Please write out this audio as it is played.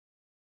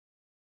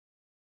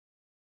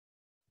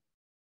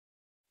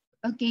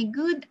Okay,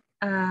 good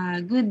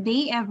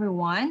day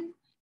everyone.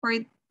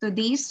 For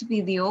today's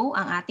video,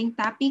 ang ating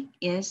topic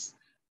is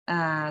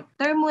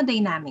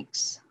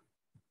thermodynamics.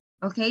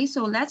 Okay,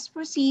 so let's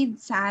proceed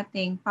sa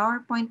ating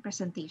PowerPoint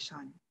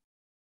presentation.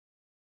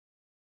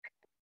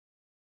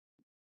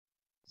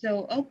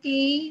 So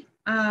okay,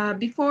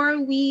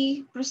 before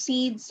we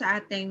proceed sa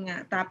ating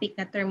topic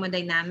na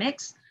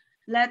thermodynamics,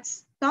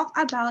 let's talk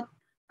about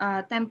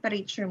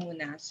temperature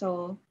muna.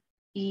 So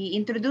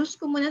i-introduce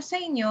ko muna sa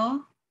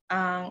inyo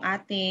ang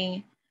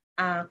ating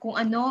kung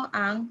ano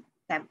ang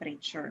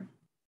temperature.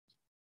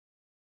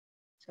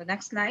 So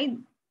next slide.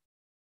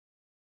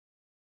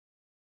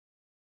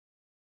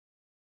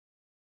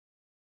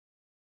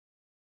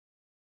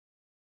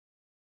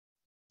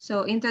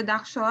 So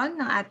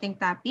introduction ng ating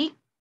topic.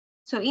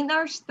 So in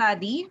our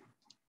study,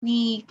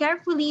 we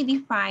carefully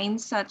define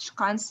such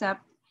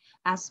concepts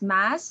as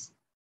mass,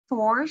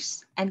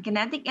 force, and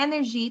kinetic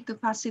energy to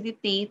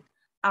facilitate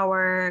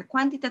our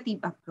quantitative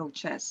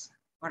approach.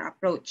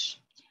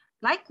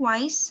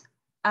 Likewise,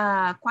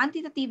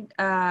 quantitative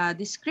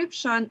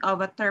description of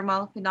a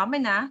thermal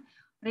phenomena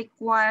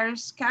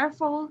requires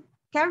careful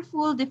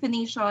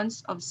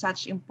definitions of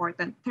such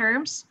important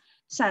terms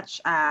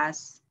such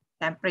as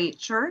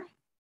temperature,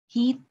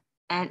 heat,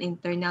 and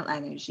internal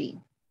energy.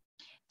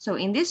 So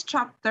in this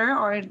chapter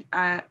or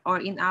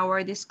in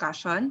our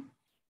discussion,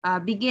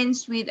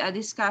 begins with a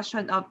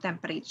discussion of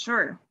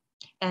temperature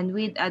and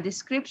with a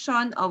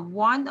description of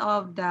one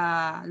of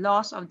the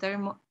laws of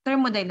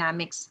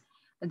thermodynamics,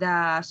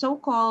 the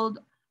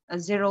so-called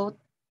zero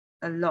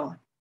law.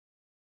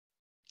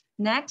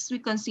 Next, we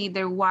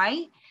consider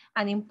why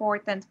an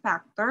important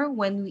factor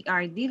when we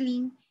are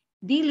dealing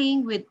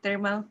with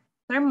thermal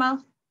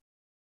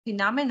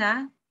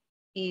phenomena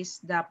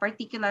is the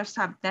particular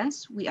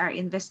substance we are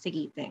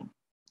investigating.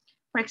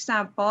 For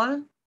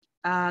example,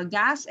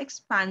 gases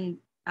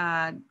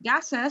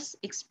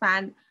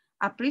expand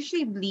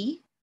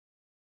appreciably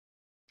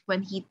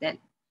when heated,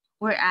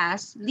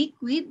 whereas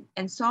liquid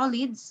and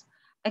solids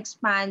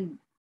expand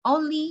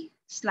only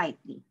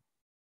slightly.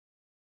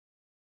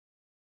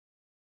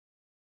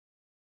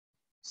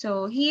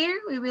 So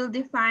here we will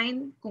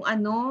define kung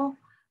ano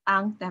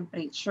ang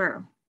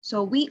temperature.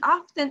 So we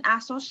often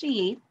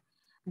associate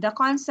the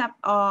concept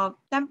of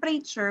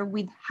temperature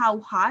with how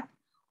hot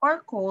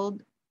or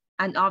cold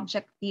an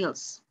object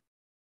feels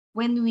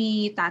when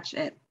we touch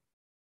it.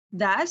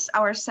 Thus,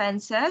 our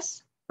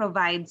senses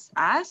provides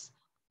us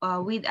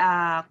with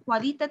a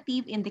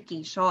qualitative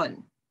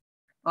indication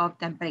of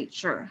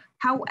temperature.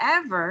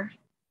 However,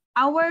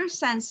 our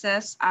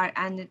senses are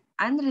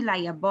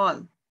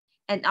unreliable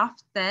and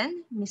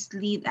often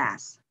mislead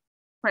us.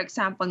 For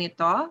example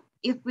nito,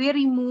 if we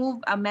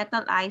remove a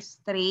metal ice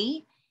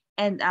tray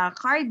and a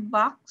cardboard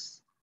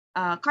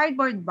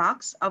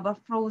box of a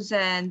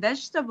frozen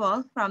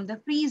vegetable from the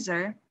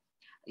freezer,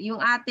 yung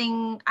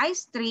ating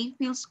ice tray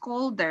feels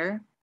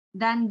colder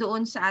than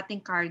doon sa ating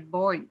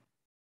cardboard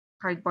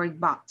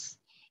box,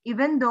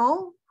 even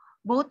though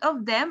both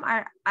of them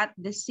are at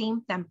the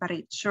same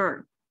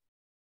temperature.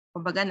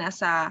 Kumbaga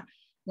nasa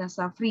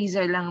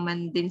freezer lang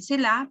man din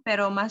sila,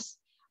 pero mas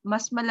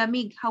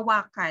malamig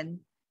hawakan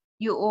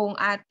yung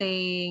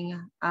ating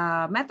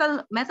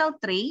metal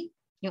tray,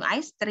 yung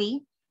ice tray,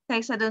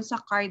 kaysa doon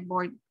sa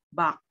cardboard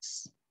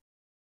box.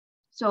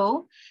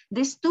 So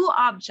these two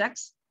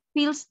objects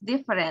feel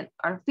different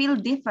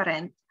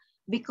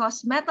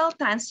because metal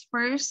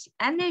transfers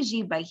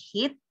energy by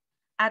heat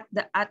at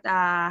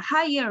a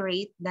higher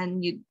rate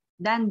than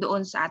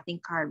doon sa ating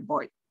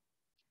cardboard.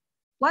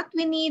 What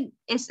we need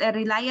is a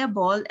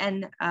reliable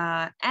and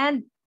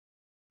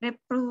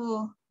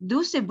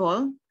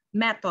reproducible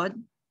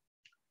method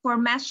for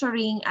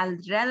measuring a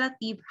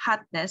relative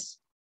hotness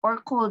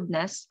or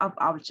coldness of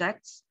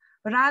objects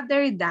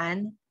rather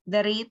than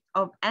the rate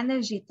of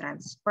energy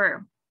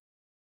transfer.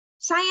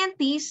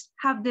 Scientists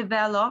have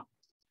developed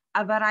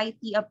a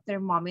variety of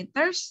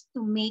thermometers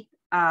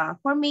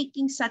for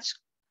making such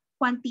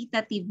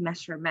quantitative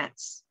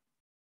measurements.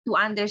 To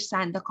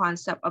understand the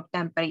concept of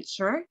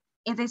temperature,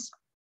 it is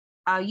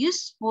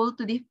useful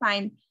to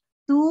define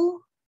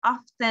two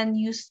often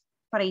used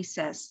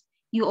phrases,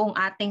 yung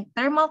ating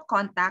thermal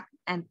contact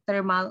and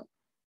thermal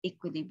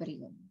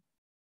equilibrium.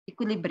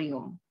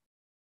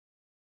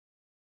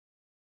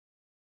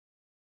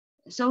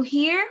 So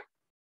here,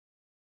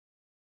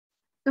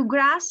 to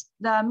grasp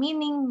the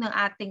meaning ng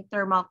ating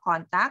thermal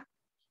contact,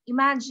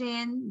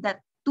 imagine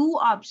that two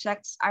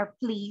objects are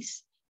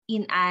placed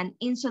in an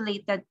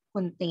insulated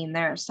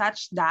container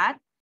such that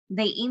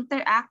they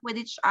interact with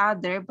each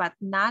other but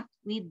not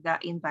with the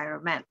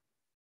environment.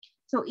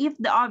 So if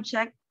the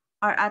objects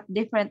are at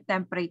different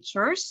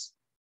temperatures,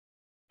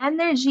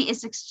 energy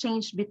is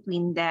exchanged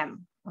between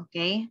them,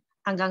 okay?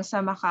 Hanggang sa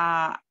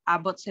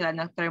makaabot sila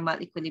ng thermal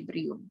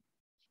equilibrium.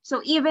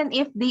 So even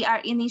if they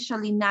are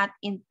initially not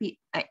in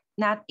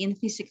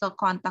physical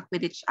contact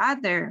with each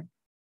other,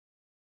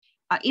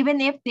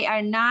 even if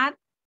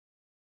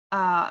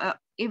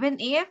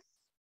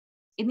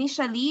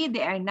initially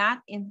they are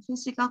not in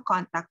physical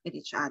contact with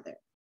each other.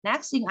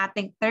 Next, yung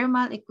ating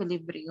thermal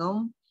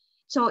equilibrium.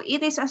 So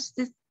it is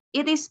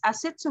a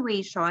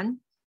situation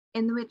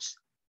in which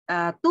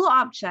two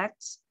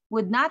objects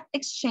would not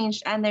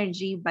exchange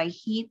energy by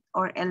heat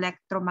or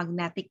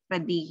electromagnetic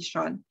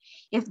radiation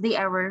if they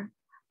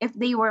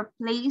were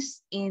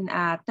placed in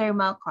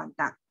thermal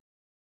contact.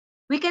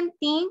 We can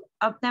think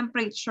of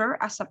temperature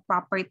as a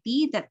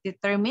property that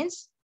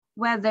determines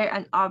whether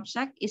an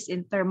object is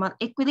in thermal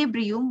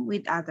equilibrium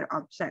with other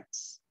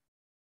objects.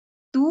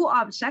 Two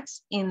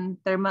objects in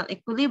thermal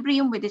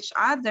equilibrium with each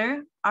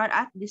other are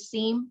at the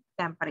same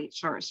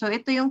temperature. So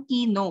ito yung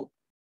keynote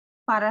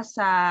para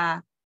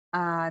sa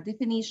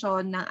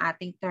definition ng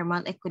ating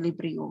thermal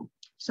equilibrium.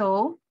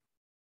 So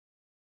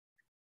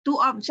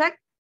two objects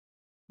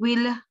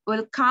will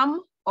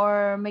come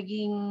or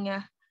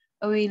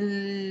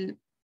will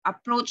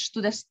approach to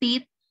the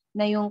state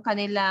na yung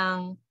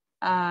kanilang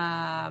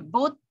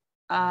both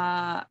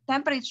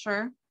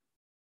temperature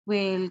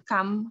will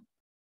come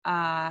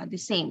the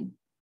same.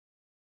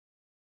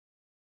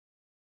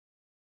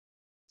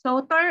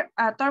 So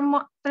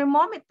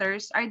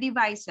thermometers are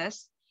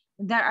devices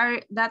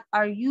that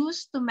are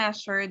used to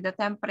measure the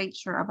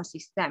temperature of a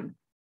system.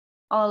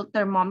 All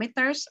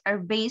thermometers are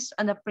based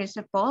on the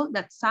principle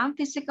that some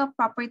physical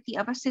property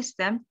of a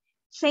system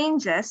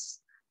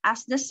changes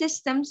as the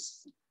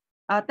system's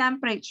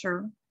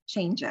temperature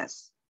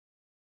changes.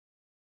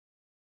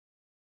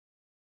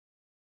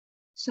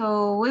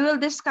 So we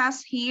will discuss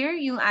here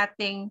yung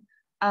ating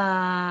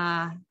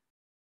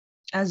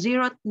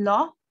zeroth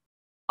law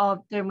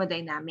of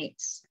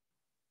thermodynamics.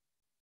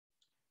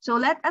 So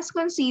let us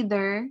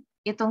consider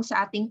itong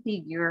sa ating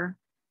figure.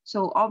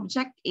 So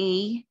object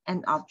A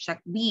and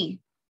object B.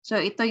 So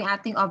ito yung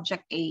ating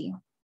object A.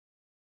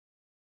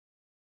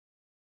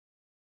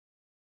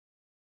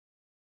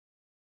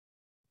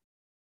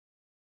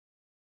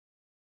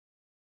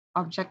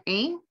 Object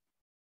A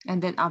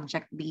and then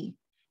object B.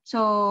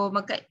 So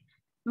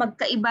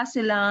magkaiba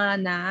sila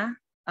na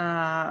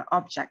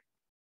object.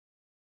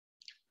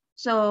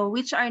 So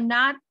which are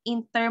not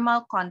in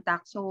thermal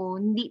contact. So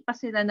hindi pa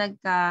sila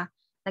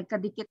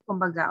nagkadikit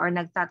kumbaga or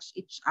nagtouch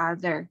each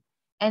other.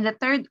 And the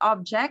third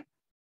object,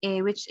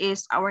 which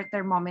is our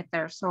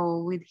thermometer.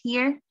 So with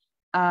here,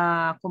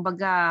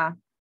 kumbaga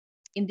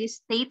in this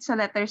state sa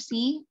letter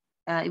C,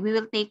 we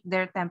will take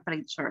their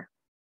temperature.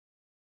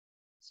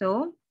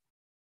 So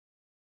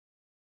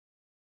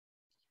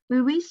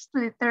we wish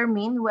to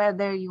determine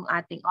whether yung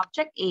ating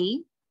object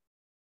A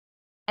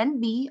and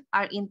B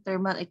are in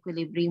thermal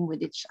equilibrium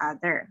with each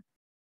other.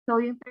 So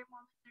yung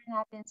thermometer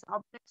natin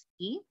sa object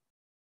C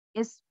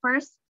is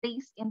first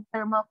placed in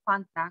thermal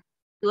contact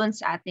doon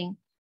sa ating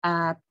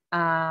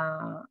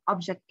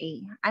object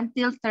A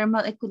until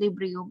thermal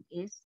equilibrium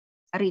is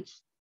reached.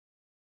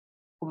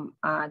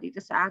 Dito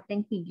sa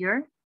ating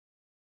figure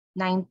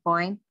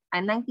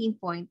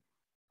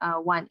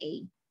 19.1A.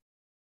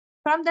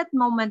 From that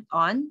moment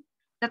on,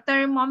 the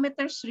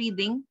thermometer's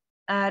reading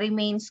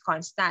remains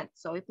constant.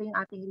 So ito yung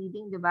ating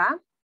reading, di ba?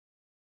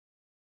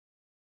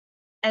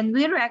 And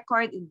we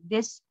record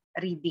this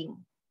reading.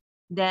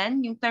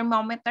 Then yung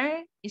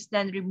thermometer is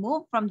then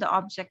removed from the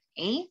object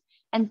A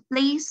and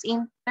placed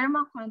in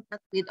thermal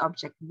contact with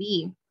object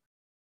B,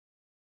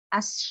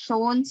 as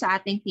shown sa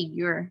ating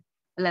figure,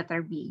 letter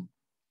B.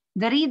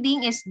 The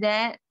reading is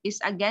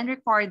again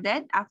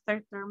recorded after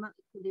thermal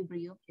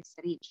equilibrium is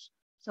reached.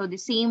 So the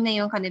same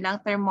na yung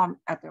kanilang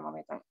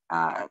thermometer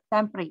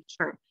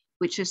temperature,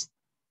 which is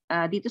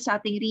dito sa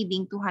ating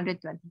reading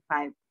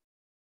 225.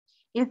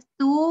 If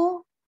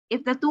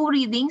the two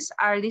readings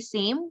are the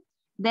same,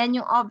 then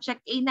yung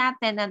object A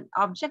natin and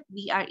object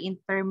B are in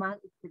thermal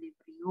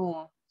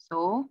equilibrium.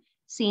 So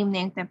same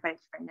na yung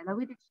temperature nila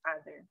with each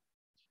other.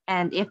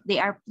 And if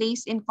they are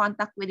placed in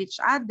contact with each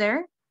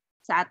other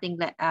sa ating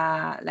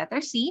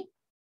letter C,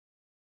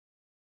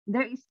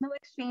 there is no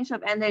exchange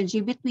of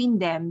energy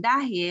between them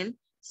dahil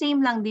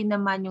same lang din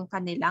naman yung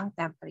kanilang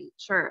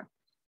temperature.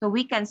 So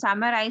we can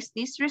summarize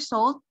this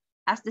result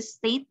as the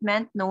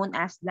statement known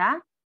as the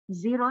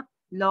zeroth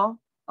law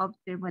of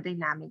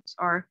thermodynamics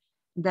or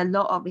the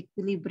law of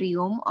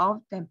equilibrium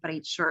of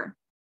temperature.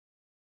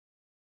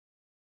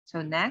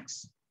 So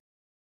next.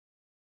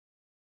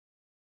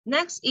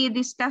 Next,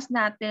 i-discuss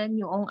natin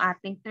yung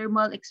ating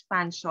thermal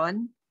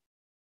expansion.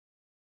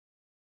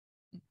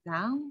 Wait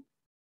lang.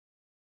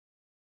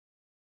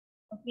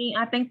 Okay,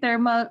 ating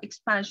thermal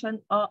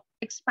expansion of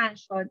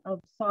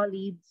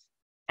solids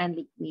and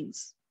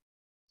liquids.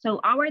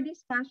 So our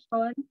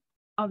discussion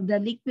of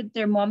the liquid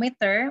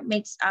thermometer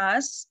makes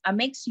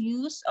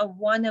use of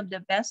one of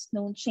the best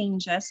known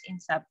changes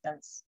in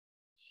substance.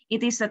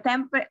 It is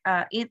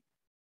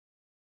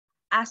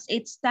as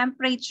its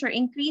temperature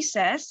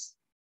increases.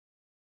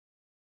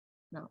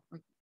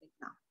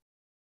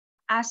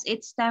 As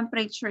its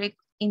temperature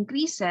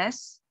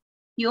increases,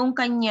 yung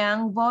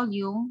kanyang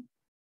volume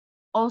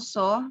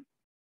also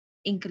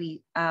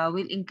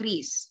will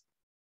increase.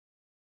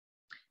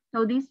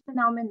 So this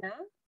phenomena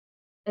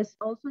is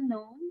also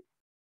known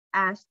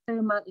as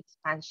thermal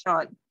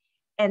expansion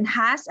and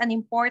has an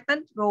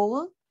important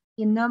role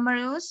in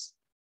numerous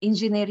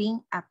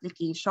engineering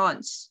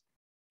applications.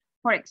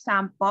 For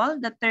example,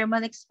 the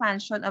thermal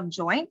expansion of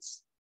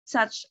joints,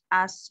 such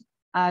as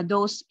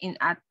those in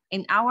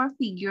our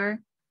figure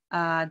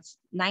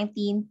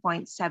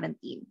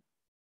 19.17.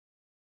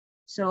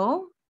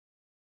 So,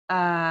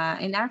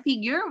 in our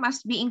figure,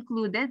 must be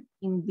included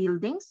in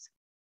buildings,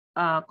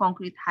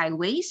 concrete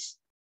highways,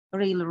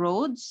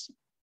 railroads,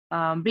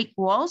 brick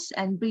walls,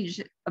 and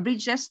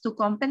bridges to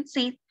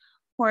compensate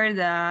for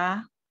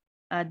the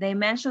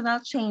dimensional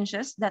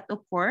changes that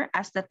occur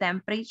as the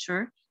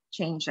temperature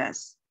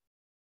changes.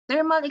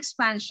 Thermal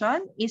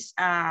expansion is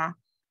a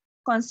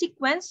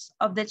consequence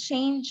of the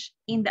change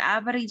in the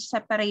average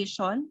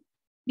separation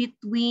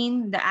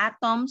between the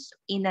atoms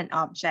in an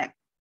object.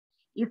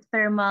 If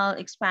thermal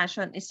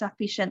expansion is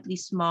sufficiently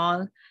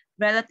small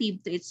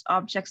relative to its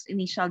object's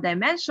initial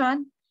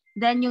dimension,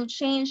 then yung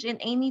change in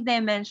any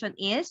dimension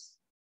is,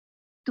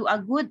 to a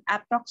good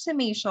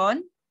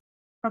approximation,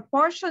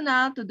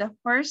 proportional to the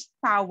first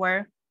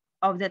power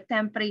of the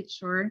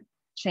temperature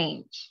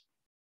change.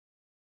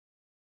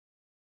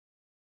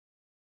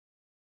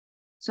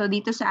 So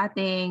dito sa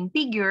ating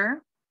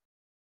figure,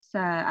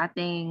 sa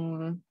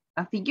ating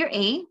figure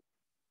A,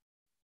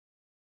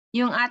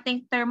 yung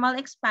ating thermal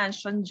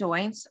expansion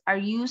joints are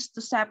used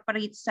to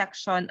separate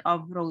section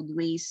of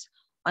roadways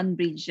on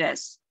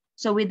bridges.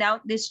 So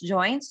without these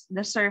joints,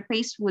 the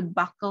surface would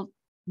buckle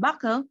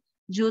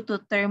due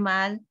to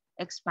thermal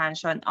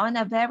expansion on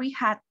a very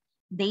hot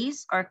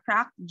days or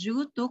crack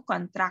due to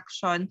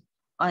contraction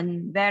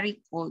on very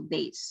cold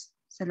days.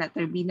 Sa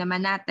letter B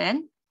naman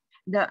natin,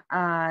 the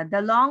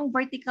long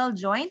vertical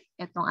joint,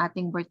 itong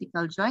ating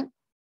vertical joint.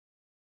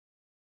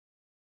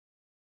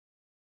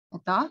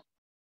 Ito.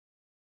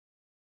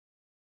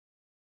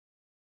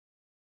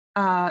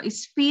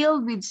 Is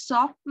filled with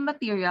soft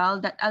material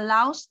that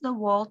allows the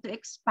wall to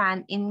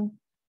expand and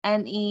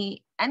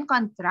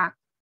contract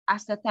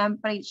as the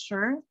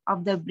temperature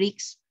of the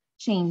bricks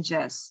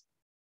changes.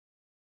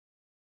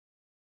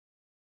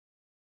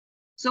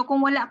 So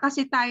kung wala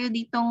kasi tayo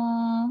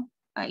ditong,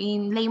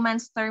 in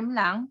layman's term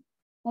lang,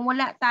 kung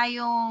wala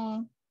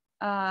tayong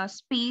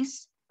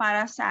space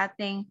para sa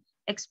ating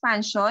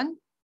expansion,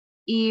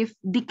 if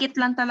dikit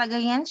lang talaga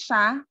yan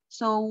siya,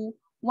 so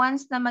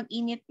once na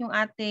mag-init yung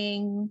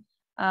ating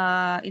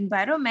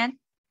environment,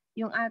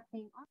 yung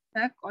ating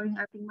object or yung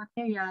ating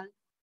material,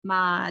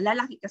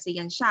 malalaki kasi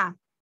yan siya.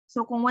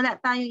 So kung wala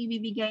tayong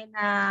ibibigay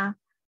na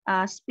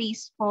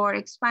space for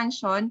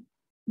expansion,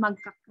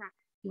 magka-crack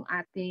yung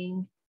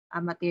ating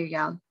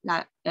material.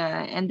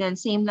 And then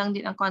same lang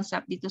din ang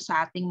concept dito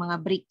sa ating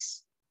mga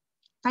bricks.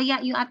 Kaya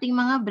yung ating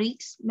mga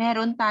bricks,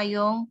 meron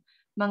tayong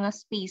mga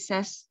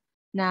spaces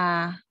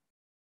na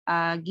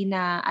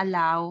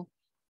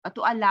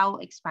to allow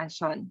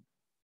expansion.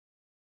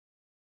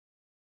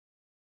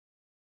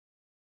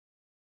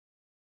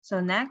 So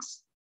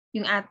next,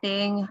 yung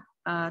ating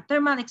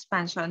thermal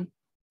expansion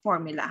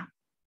formula.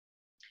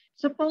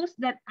 Suppose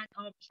that an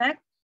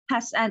object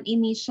has an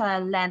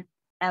initial length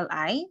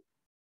Li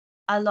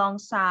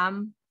along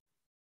some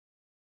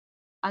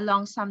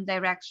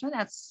direction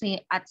at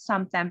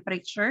some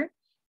temperature,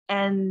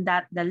 and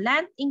that the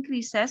length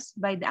increases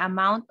by the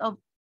amount of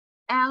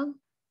L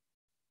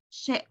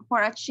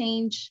for a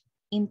change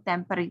in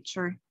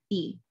temperature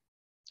T.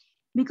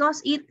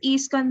 Because it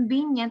is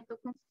convenient to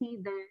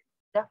consider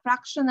the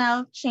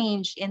fractional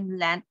change in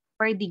length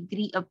per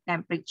degree of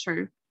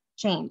temperature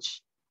change,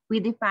 we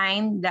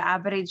define the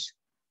average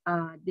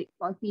the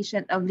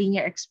coefficient of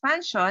linear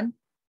expansion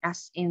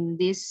as in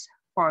this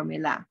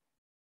formula.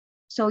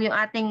 So yung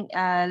ating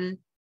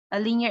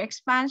linear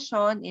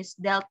expansion is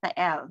delta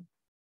L.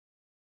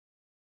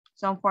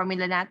 So ang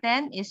formula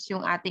natin is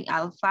yung ating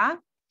alpha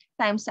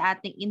times sa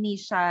ating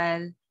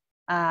initial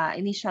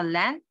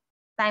length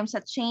times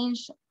a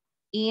change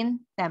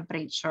in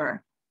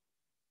temperature.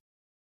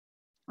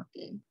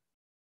 Okay.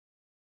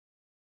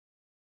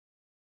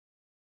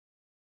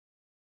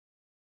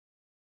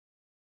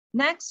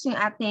 Next, yung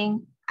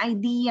ating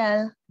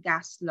ideal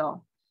gas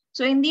law.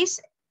 So in this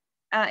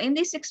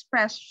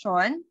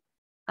expression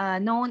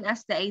known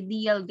as the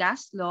ideal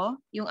gas law,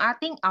 yung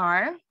ating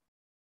R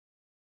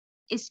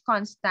is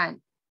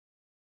constant.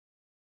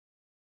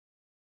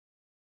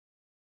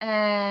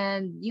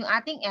 And yung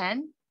ating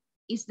N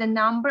is the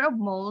number of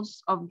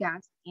moles of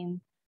gas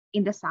in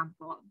the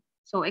sample.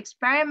 So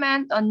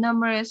experiment on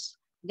numerous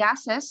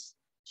gases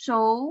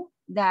show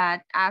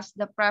that as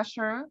the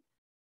pressure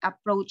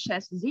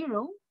approaches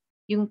zero,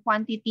 yung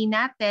quantity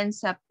natin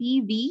sa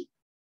PV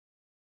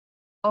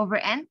over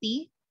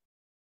NT,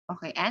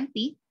 okay,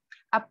 NT,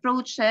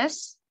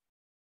 approaches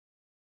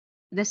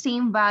the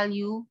same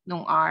value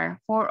ng R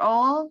for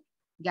all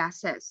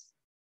gases.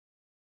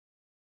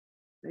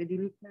 So,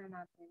 i-delete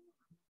na natin.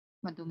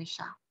 Madumi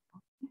siya.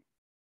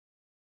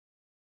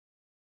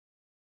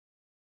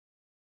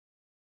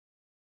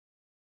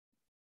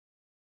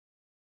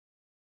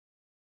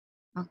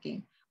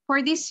 Okay.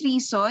 For this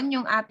reason,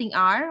 yung ating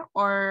R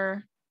or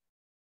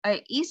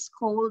is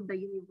called the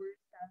universal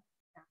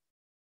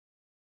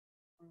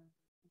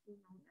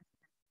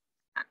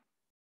gas.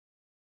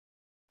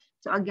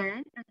 So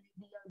again, an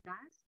ideal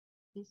gas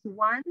is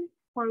one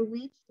for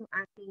which yung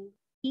ating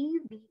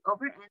PV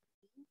over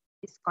NP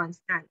is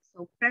constant.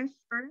 So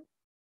pressure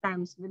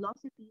times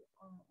velocity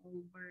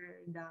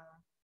over the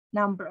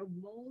number of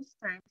moles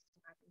times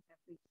yung ating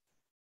temperature.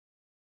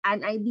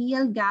 An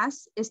ideal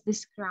gas is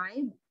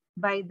described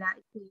by the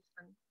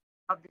equation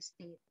of the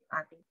state. Yung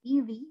ating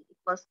PV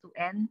equals to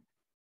N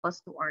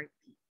equals to RT.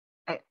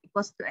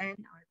 Equals to N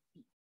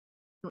RT.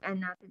 Yung N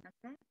natin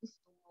natin is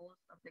 2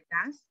 moles of the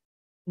gas.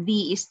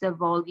 V is the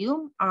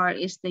volume, R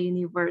is the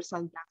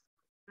universal gas.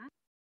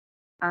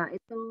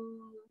 Ito,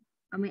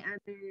 may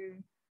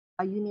other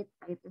unit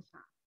pa ito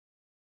siya.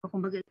 So,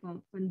 kumbaga,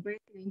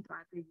 convert nyo into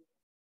other unit.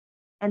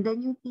 And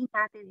then yung T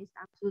natin is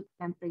absolute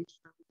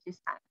temperature, which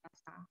is sa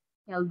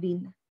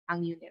Kelvin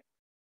ang unit.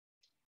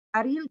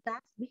 A real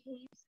gas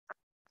behaves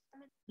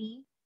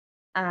approximately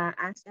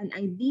as an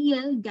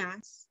ideal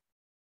gas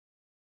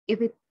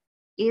if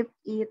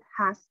it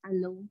has a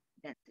low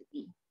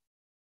density.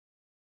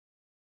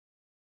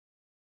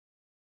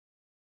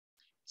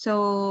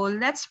 So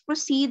let's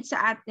proceed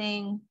sa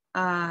ating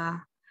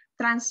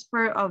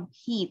transfer of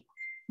heat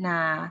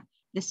na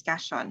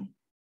discussion.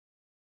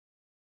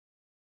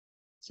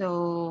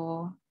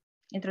 So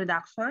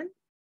introduction.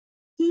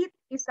 Heat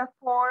is a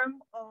form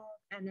of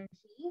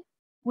energy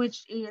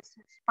which is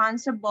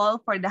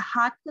responsible for the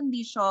hot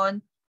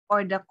condition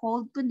or the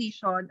cold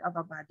condition of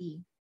a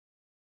body.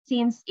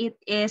 Since it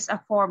is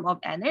a form of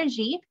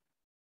energy,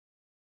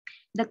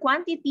 the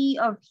quantity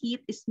of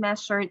heat is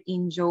measured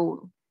in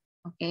joule,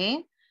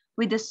 okay?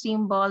 With the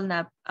symbol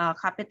na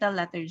capital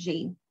letter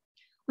J.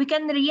 We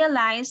can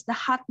realize the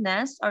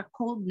hotness or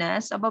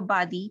coldness of a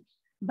body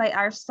by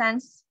our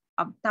sense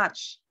of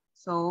touch.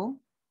 So,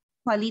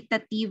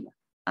 qualitative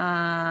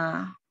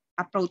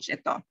approach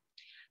ito.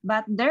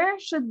 But there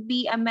should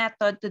be a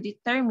method to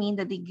determine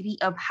the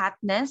degree of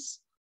hotness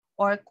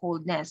or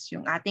coldness,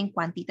 yung ating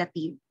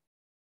quantitative.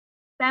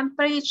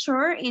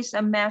 Temperature is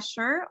a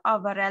measure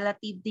of a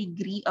relative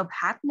degree of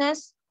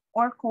hotness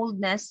or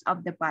coldness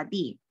of the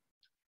body.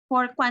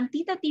 For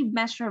quantitative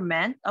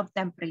measurement of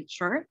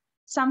temperature,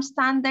 some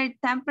standard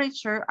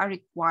temperature are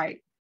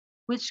required,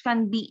 which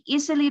can be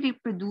easily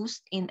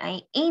reproduced in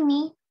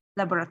any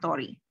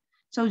laboratory.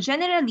 So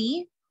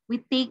generally, we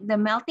take the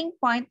melting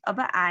point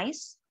of the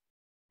ice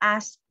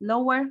as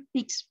lower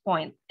fixed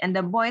point and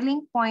the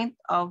boiling point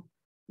of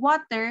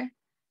water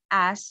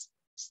as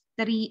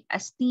a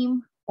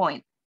steam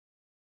point.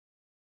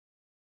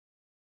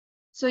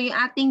 So yung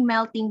ating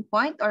melting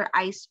point or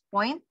ice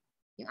point,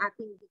 yung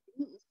ating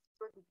degree is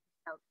 2 degrees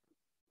Celsius.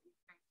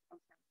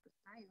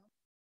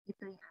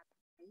 Ito yung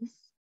ating ice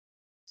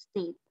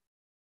state.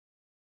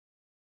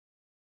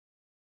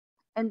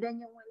 And then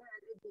yung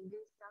 100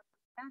 degrees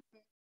Celsius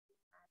natin,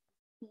 yung ating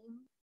steam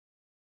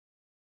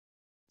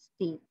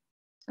state.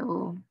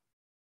 So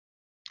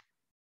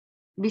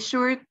be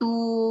sure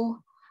to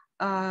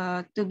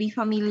be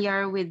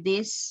familiar with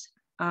this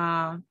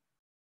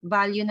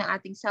value ng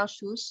ating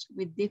Celsius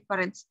with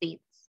different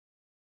states.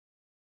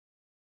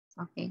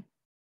 Okay.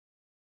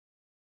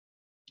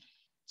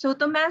 So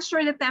to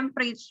measure the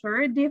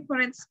temperature,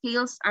 different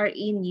scales are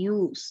in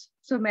use.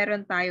 So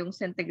meron tayong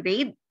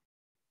centigrade.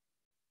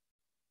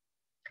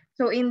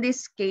 So in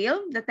this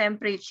scale, the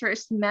temperature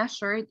is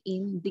measured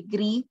in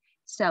degree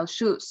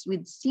Celsius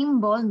with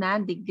symbol na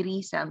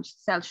degree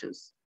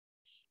Celsius.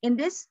 In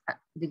this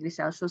degree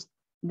Celsius,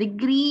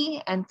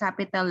 degree and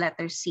capital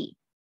letter C.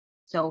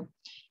 So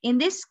in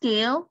this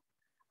scale,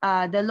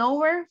 the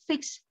lower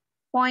fixed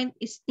point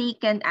is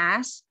taken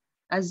as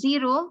a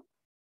 0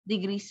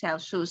 degrees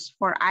Celsius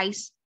for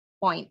ice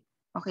point.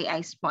 Okay,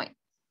 ice point.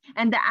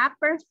 And the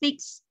upper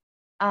fixed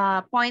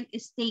point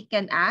is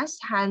taken as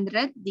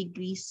 100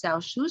 degrees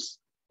Celsius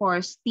for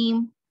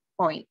steam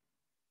point.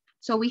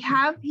 So we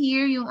have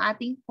here yung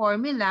ating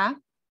formula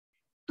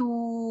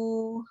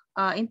to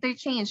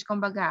interchange,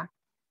 kumbaga,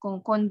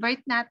 kung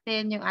convert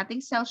natin yung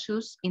ating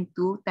Celsius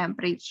into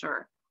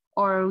temperature.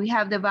 Or we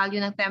have the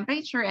value ng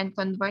temperature and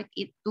convert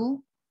it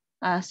to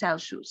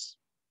Celsius.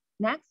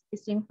 Next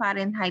is yung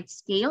Fahrenheit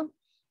scale.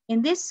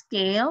 In this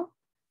scale,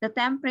 the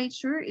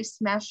temperature is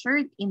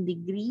measured in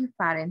degree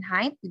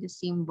Fahrenheit with the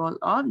symbol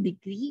of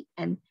degree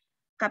and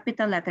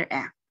capital letter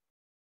F.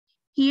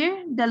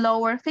 Here, the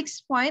lower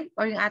fixed point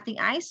or yung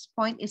ating ice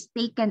point is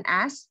taken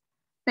as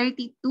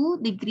 32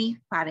 degree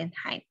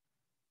Fahrenheit.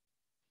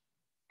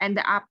 And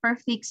the upper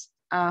fixed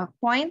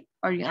point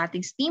or yung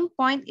ating steam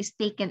point is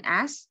taken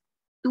as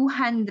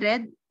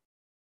 212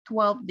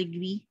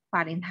 degree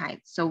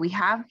Fahrenheit. So we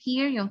have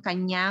here yung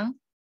kanyang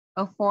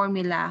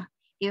formula.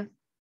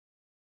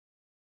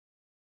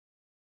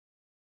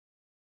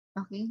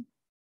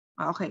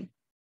 Okay,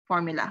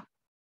 formula.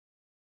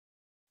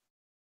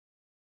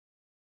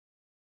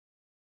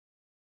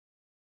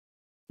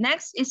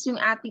 Next is yung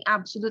ating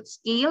absolute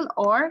scale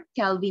or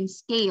Kelvin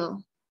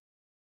scale.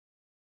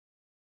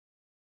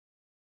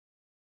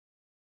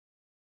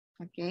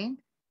 Okay.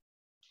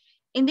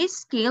 In this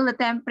scale, the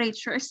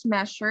temperature is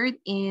measured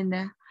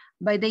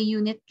by the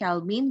unit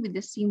Kelvin with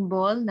the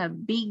symbol na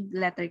big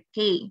letter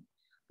K.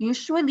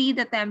 Usually,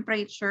 the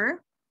temperature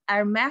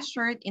are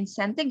measured in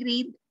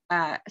centigrade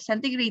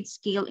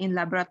scale in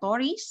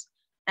laboratories.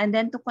 And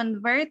then to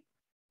convert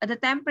the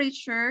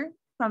temperature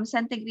from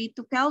centigrade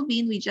to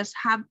Kelvin, we just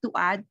have to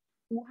add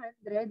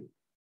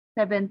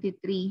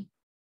 273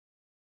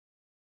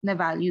 na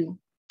value.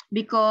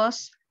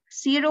 Because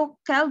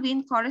 0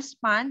 Kelvin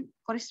correspond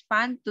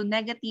to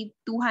negative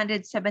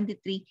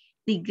 273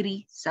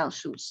 degree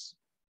Celsius.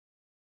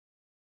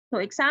 So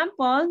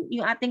example,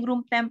 yung ating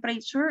room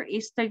temperature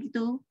is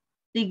 32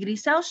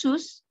 degrees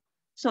Celsius.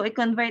 So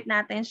i-convert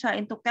natin siya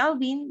into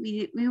Kelvin.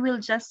 We will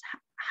just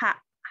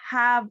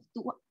have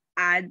to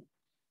add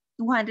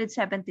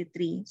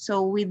 273.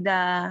 So with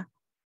the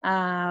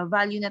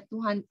value na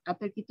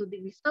 32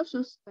 degrees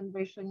Celsius,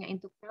 conversion niya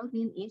into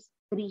Kelvin is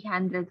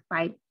 305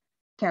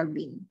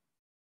 Kelvin.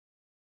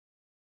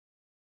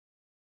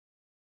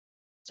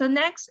 So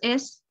next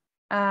is,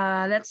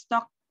 let's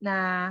talk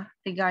na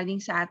regarding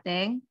sa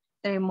ating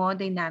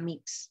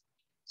thermodynamics.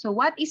 So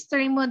what is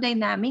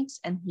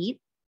thermodynamics and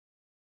heat?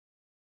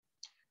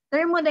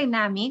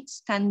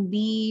 Thermodynamics can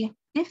be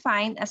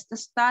defined as the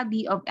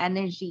study of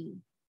energy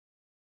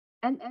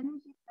and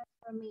energy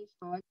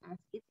transformation as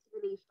its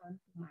relation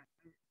to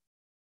matter.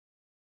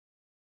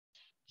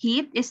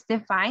 Heat is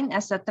defined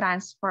as the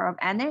transfer of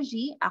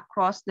energy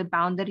across the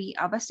boundary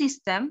of a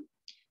system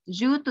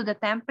due to the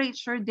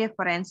temperature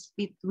difference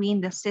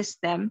between the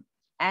system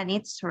and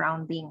its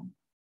surrounding.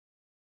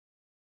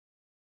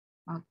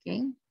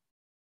 Okay.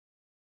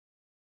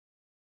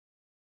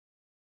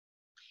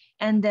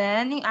 And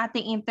then yung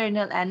ating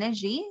internal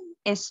energy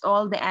is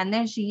all the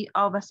energy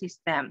of a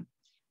system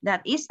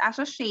that is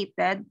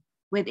associated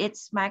with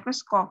its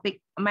microscopic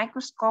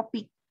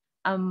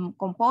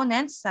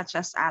components such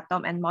as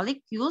atom and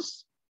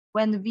molecules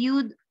when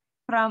viewed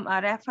from a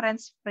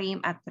reference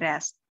frame at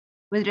rest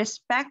with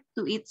respect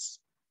to its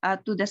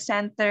to the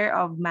center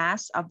of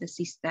mass of the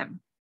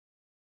system.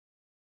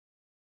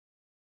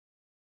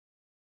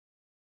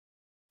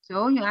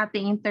 So yung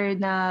ating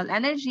internal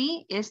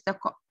energy is the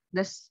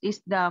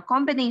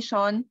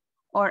combination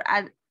or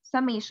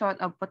summation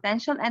of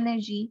potential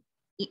energy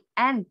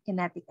and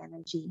kinetic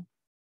energy.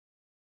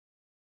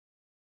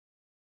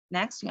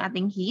 Next, yung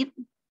ating heat.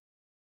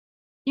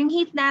 Yung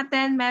heat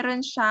natin, meron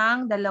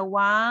siyang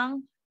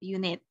dalawang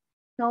unit.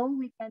 So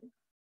we can,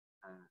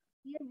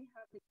 here we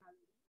have the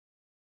calorie,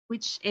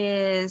 which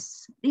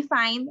is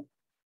defined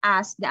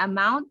as the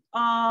amount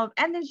of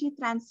energy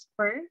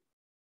transfer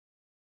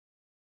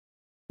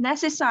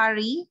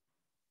necessary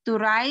to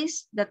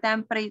rise the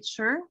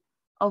temperature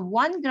of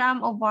 1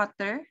 gram of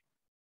water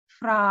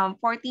from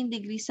 14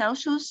 degrees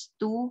Celsius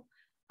to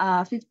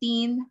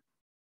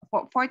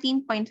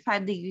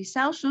 14.5 degrees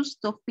Celsius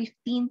to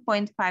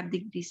 15.5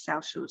 degrees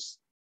Celsius.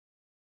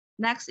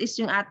 Next is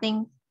yung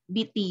ating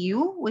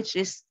BTU, which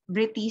is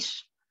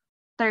British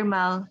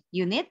Thermal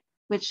Unit,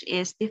 which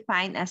is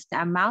defined as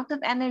the amount of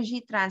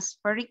energy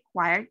transfer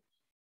required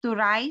to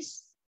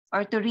raise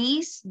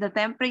the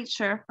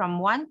temperature from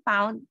 1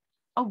 pound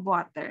of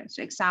water.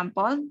 So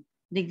example,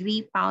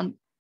 63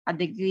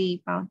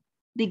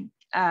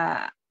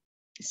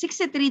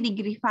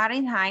 degree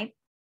Fahrenheit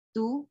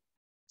to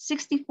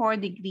 64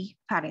 degree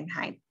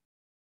Fahrenheit.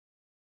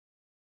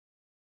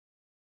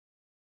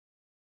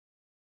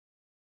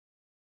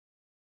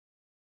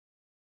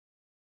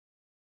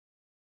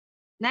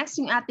 Next,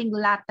 yung ating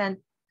latent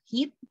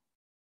heat.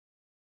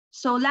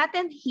 So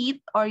latent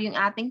heat or yung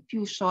ating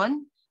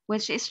fusion,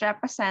 which is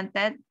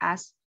represented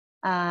as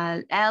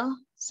L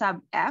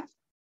sub F,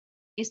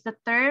 is the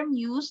term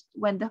used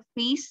when the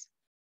phase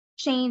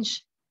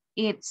change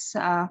its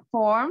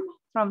form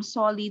from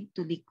solid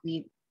to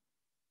liquid.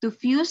 To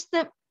fuse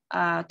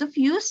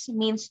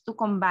means to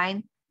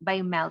combine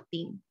by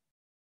melting.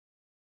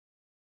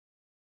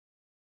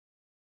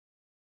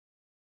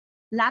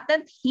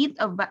 Latent heat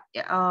of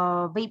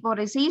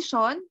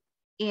vaporization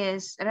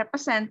is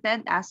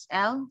represented as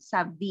L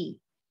sub V.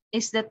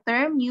 Is the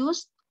term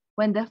used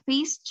when the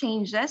phase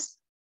changes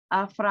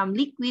from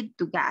liquid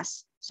to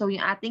gas. So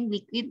yung ating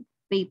liquid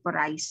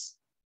vaporize.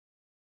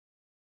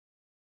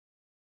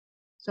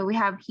 So we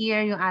have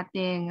here yung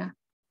ating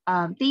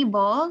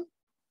table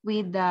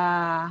with the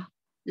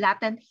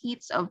latent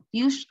heats of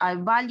fusion,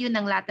 value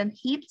ng latent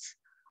heats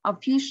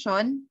of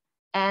fusion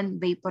and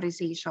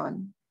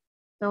vaporization.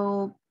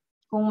 So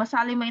kung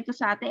masali mo ito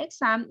sa ating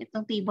exam,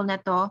 itong table na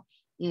to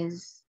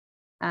is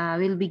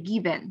will be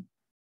given.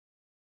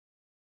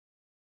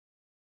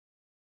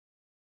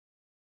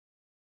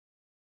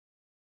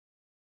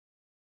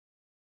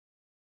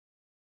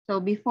 So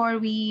before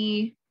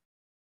we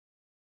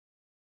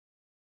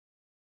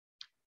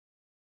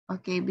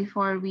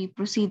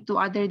proceed to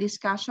other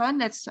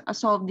discussion, let's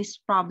solve this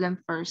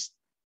problem first.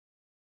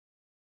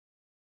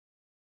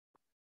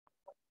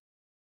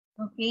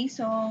 Okay,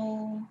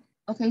 so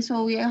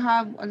we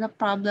have the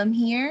problem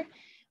here.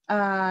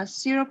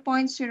 0.05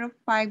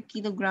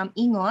 kilogram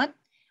ingot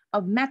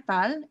of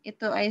metal.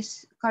 Ito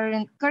is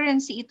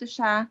currency ito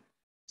siya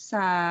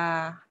sa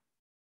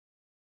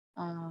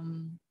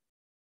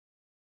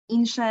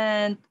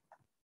ancient,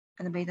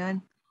 ano ba ito?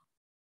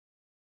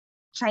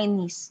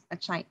 Chinese.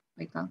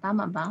 Wait lang,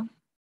 tama ba?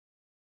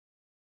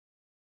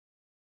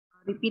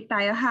 Repeat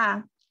tayo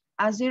ha.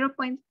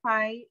 0.05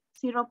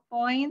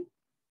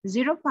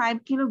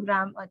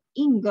 kilogram of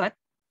ingot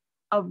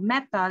of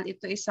metal,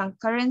 ito isang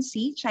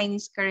currency,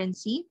 Chinese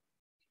currency,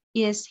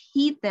 is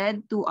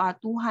heated to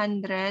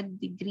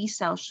 200 degrees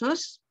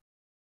Celsius.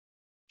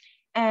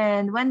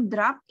 And when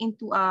dropped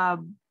into a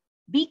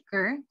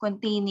beaker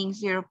containing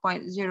 0.4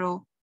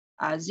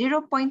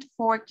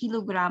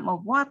 kilogram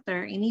of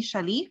water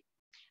initially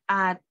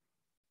at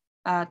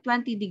 20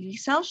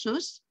 degrees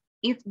Celsius,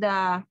 if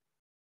the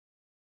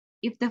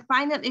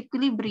final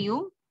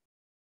equilibrium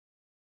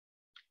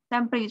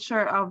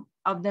temperature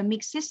of the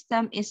mixed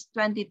system is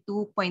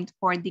 22.4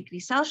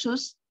 degrees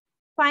Celsius,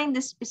 find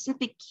the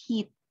specific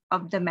heat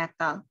of the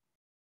metal.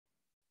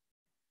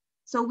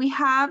 So we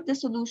have the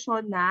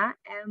solution na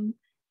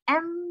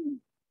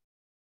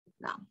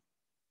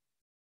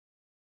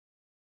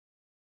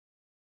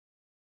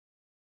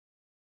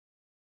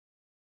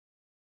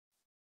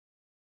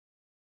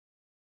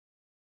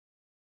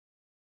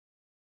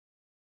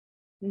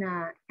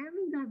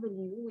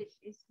MW, which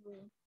is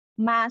the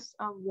mass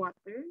of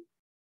water.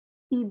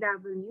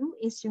 TW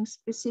is yung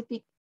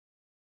specific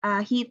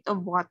heat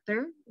of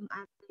water, yung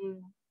ating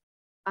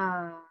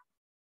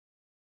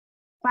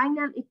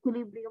final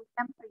equilibrium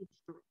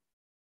temperature.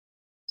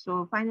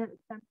 So final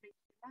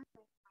temperature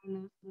natin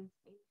minus the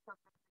initial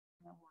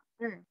temperature ng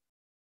water.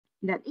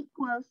 That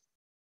equals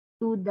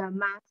to the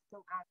mass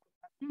ng ating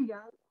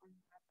material,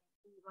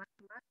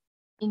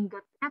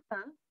 ingot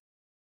metal,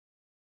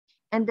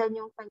 and then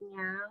yung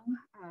kanyang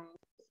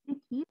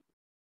specific heat,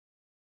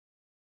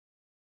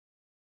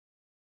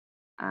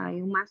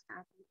 yung mass ng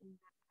ating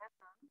ingot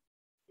metal,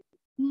 specific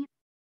heat,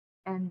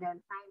 and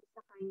then times sa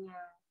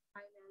kanyang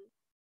final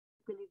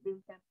equilibrium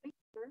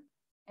temperature,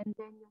 and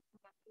then yung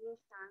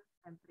initial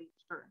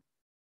temperature.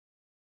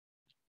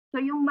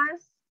 So yung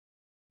mass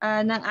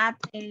ng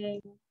ating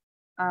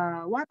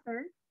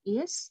water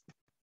is,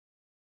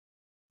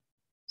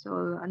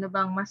 so ano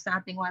bang mass ng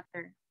ating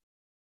water?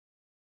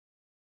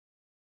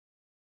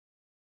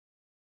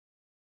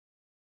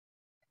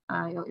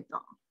 Ito.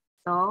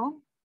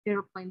 So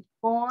 0.4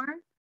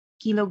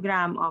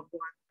 kilogram of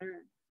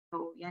water.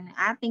 So yan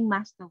ang ating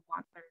mass of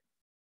water.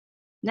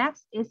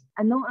 Next is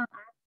ano ang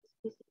ating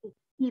specific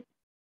heat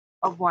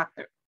of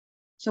water.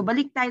 So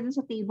balik tayo dun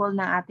sa table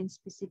ng ating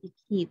specific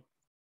heat.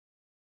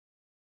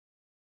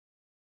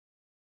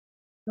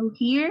 So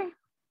here,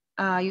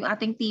 yung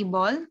ating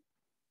table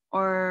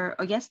or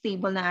yes,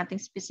 table ng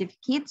ating specific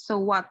heat. So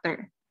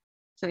water.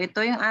 So ito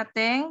yung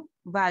ating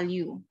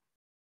value.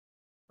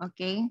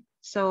 Okay?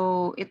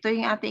 So ito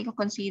yung ating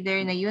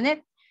i-consider na unit.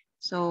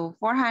 So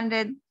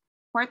 4,186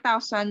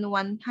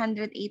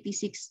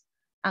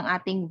 ang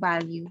ating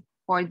value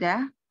for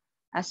the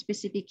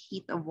specific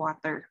heat of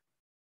water.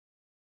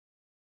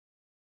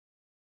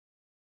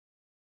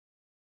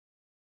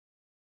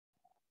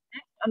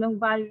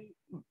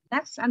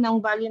 Next,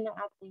 anong value ng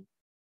ating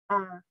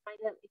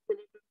final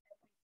equilibrium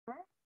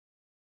temperature?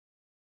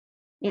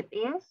 It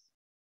is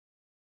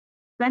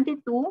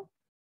 22.4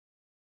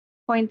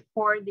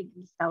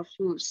 degrees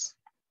Celsius.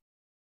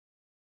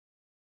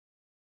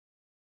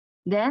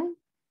 Then,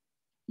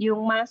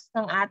 yung mass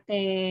ng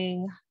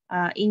ating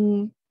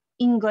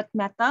ingot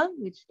metal,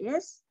 which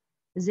is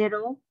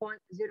 0.05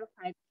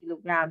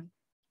 kilogram.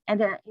 And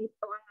then,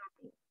 ito ang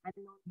ating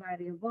unknown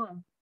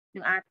variable,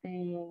 yung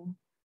ating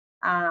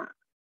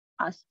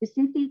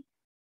specific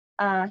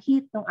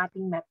heat ng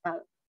ating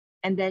metal.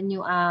 And then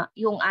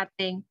yung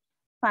ating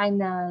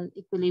final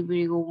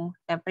equilibrium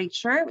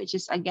temperature, which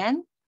is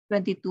again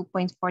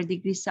 22.4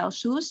 degrees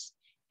Celsius.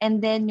 And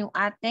then yung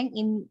ating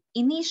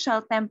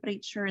initial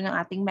temperature ng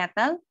ating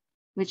metal,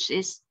 which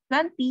is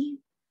 200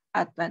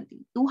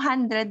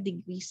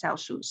 degrees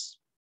Celsius.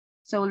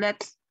 So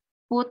let's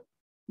put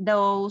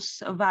those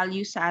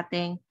values sa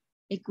ating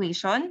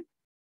equation.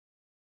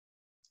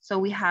 So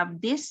we have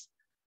this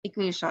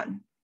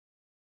equation.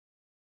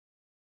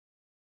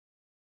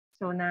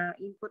 So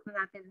na-input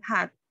na natin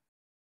lahat.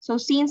 So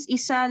since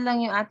isa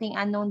lang yung ating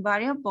unknown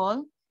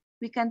variable,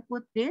 we can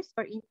put this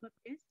or input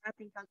this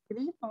ating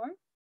calculator.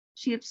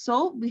 Shift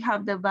solve, we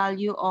have the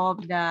value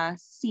of the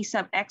C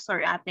sub x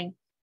or ating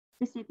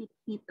specific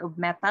heat of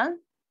metal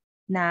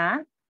na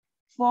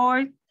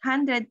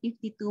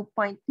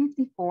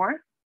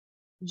 452.54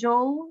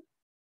 joule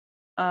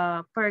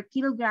per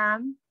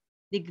kilogram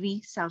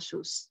degree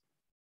Celsius.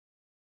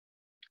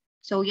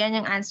 So yan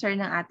yung answer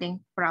ng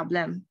ating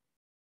problem.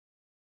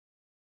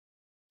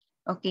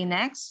 Okay,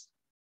 next.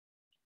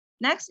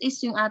 Next is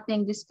yung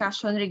ating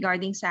discussion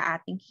regarding sa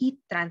ating heat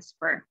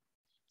transfer.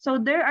 So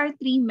there are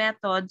three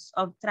methods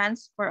of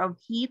transfer of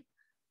heat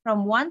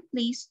from one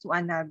place to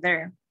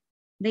another.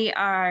 They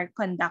are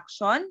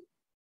conduction,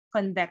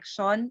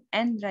 convection,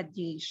 and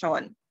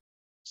radiation.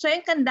 So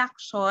yung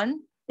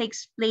conduction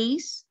takes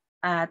place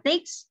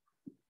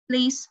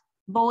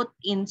both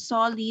in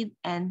solid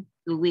and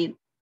fluid.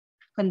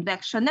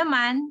 Convection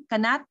naman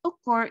cannot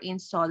occur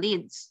in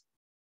solids.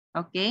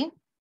 Okay?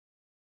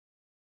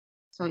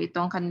 So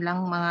itong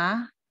kanilang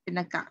mga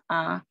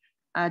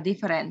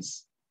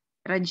difference.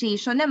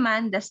 Radiation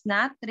naman does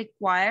not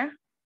require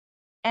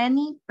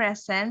any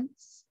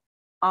presence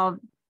of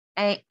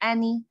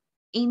any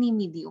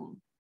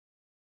medium.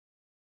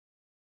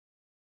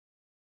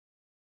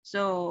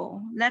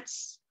 So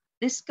let's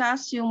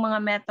discuss yung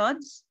mga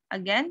methods.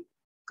 Again,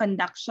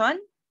 conduction.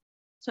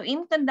 So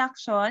in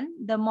conduction,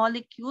 the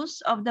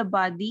molecules of the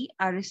body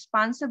are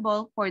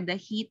responsible for the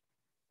heat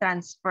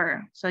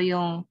transfer. So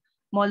yung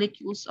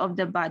molecules of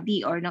the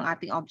body or ng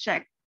ating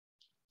object.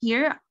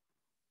 Here,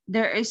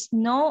 there is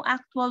no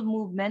actual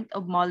movement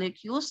of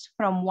molecules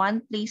from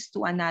one place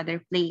to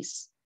another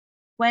place.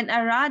 When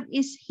a rod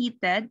is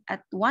heated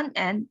at one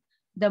end,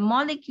 the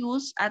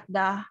molecules at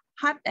the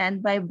hot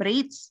end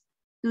vibrates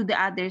to the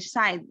other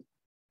side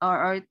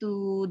or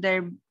to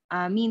their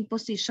mean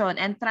position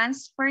and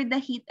transfer the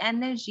heat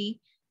energy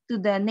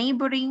to the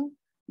neighboring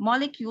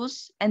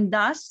molecules, and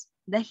thus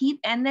the heat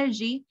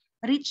energy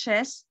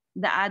reaches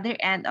the other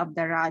end of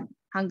the rod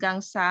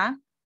hanggang sa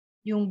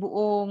yung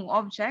buong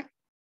object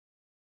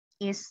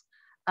is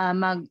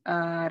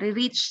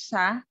mag-reach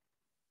sa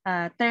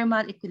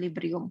thermal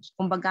equilibrium.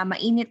 Kumbaga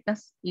mainit na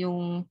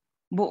yung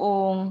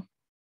buong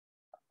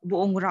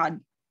rod.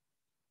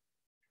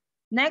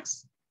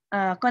 Next,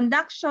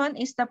 conduction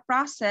is the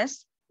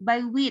process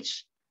by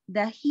which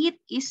the heat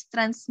is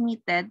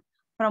transmitted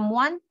from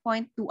one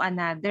point to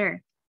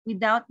another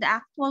without the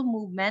actual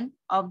movement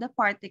of the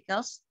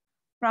particles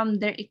from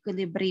their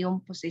equilibrium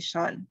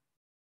position.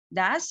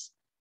 Thus,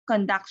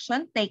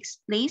 conduction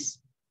takes place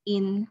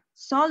in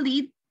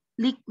solid,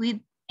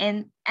 liquid,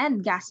 and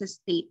gaseous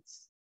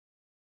states.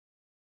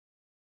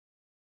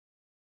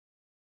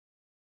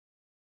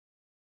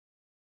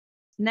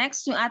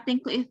 Next, yung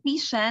ating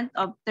coefficient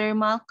of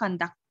thermal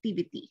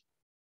conductivity.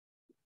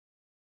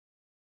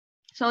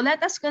 So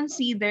let us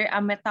consider a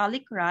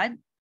metallic rod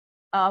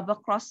of a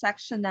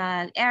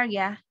cross-sectional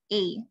area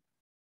A.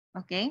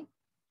 Okay.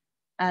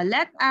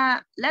 Let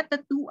the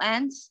two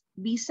ends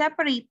be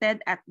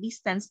separated at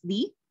distance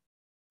D.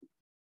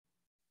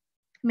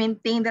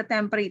 Maintain the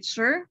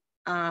temperature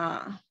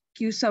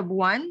Q sub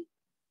 1,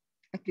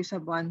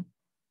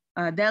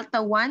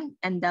 delta 1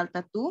 and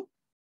delta 2.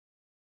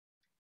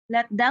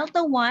 Let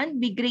delta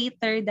 1 be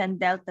greater than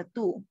delta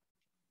 2.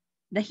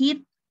 The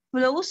heat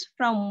flows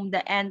from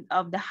the end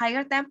of the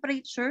higher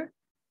temperature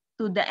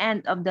to the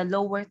end of the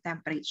lower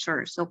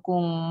temperature. So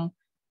kung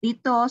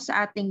dito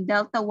sa ating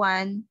delta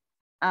 1,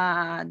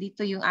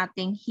 dito yung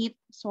ating heat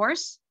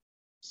source.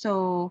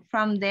 So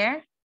from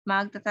there,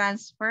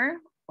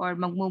 magta-transfer or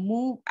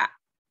mag-move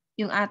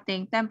yung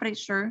ating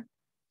temperature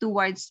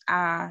towards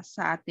sa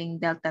ating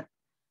delta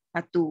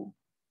 2.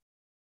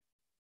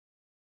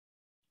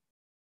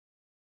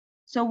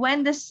 So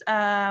when the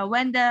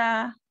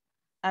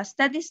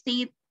steady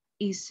state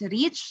is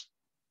reached,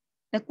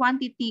 the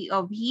quantity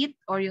of heat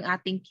or yung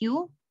ating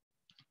Q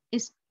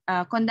is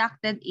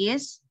conducted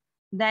is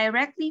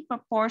directly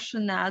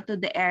proportional to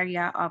the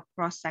area of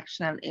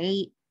cross-sectional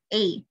A.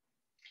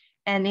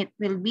 And it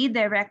will be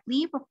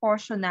directly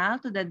proportional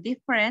to the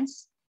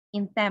difference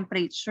in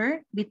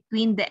temperature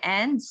between the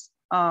ends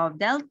of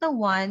delta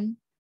 1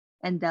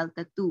 and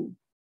delta 2.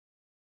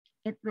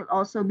 It will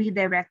also be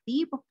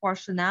directly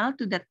proportional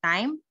to the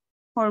time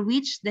for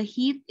which the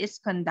heat is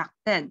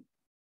conducted.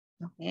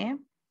 Okay?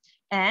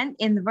 And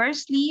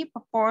inversely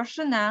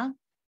proportional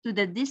to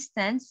the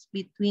distance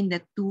between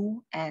the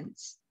two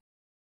ends.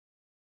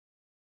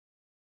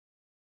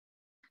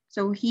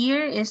 So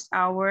here is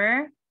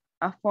our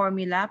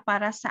formula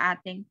para sa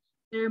ating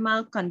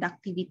thermal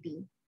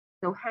conductivity.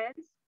 So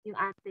hence, yung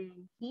ating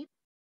heat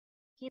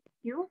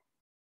Q,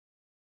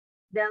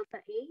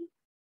 delta A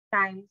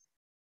times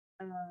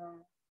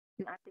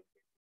yung ating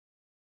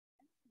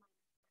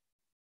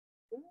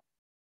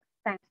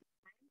times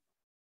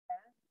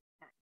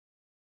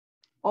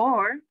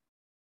or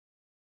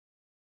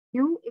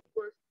U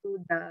equals to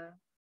the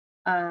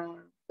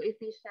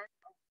coefficient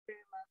of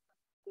thermal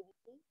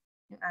conductivity,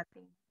 yung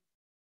ating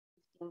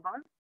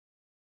symbol,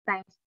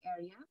 times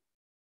area,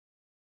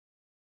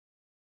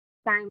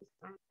 times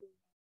temperature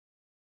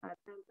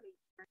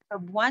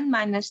sub 1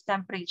 minus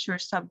temperature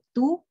sub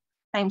 2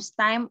 times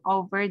time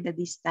over the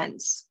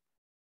distance.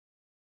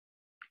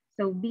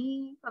 So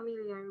be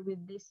familiar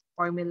with this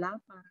formula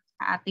para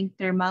sa ating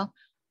thermal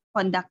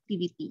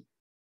conductivity.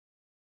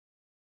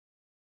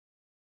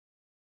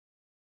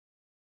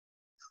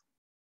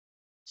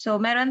 So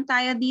meron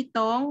tayo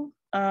ditong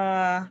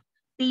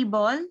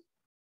table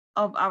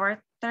of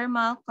our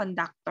thermal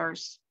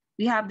conductors.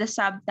 We have the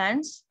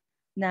substance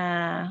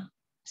na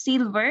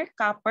silver,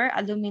 copper,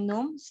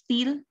 aluminum,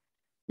 steel,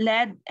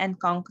 lead,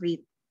 and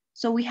concrete.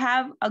 So we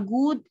have a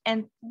good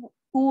and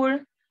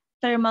poor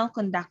thermal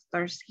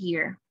conductors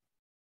here.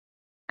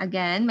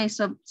 Again, may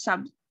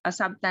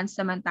substance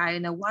naman tayo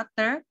na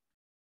water,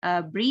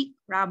 brick,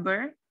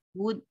 rubber,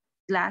 wood,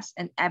 glass,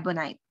 and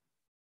ebonite.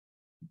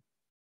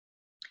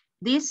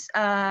 This,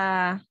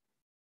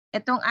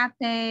 itong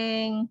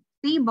ating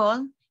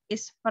table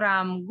is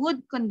from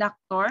good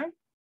conductor,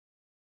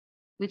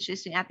 which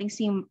is yung ating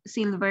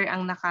silver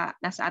ang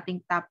nasa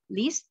ating top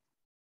list.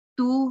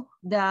 to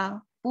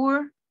the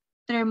poor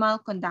thermal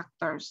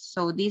conductors.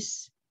 So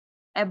this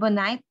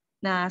ebonite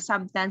na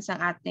substance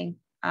ang ating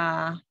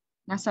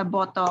nasa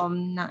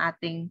bottom ng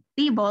ating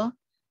table,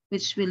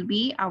 which will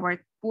be our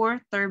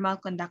poor thermal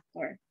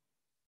conductor.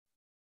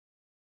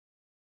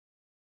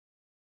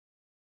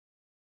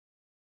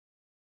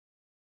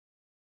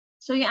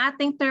 So yung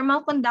ating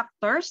thermal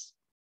conductors,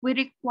 we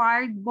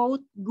required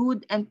both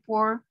good and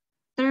poor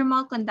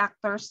thermal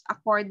conductors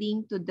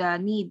according to the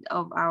need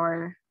of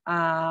our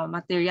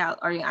material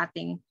or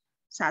yung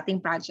sa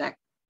ating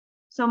project.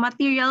 So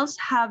materials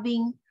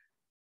having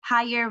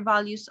higher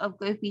values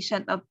of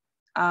coefficient of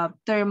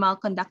thermal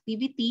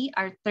conductivity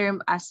are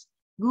termed as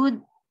good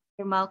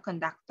thermal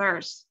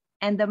conductors.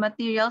 And the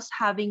materials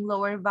having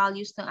lower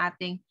values ng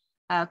ating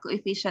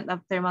coefficient of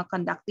thermal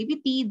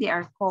conductivity, they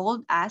are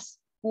called as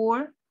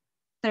poor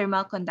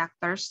thermal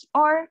conductors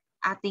or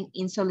ating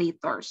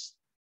insulators.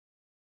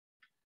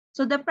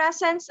 So the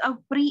presence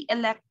of free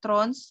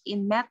electrons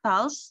in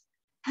metals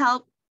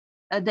help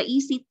the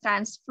easy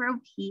transfer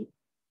of heat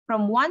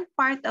from one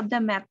part of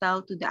the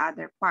metal to the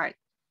other part.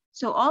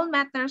 So all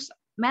metals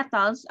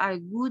are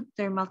good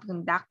thermal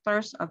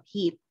conductors of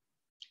heat.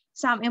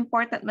 Some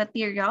important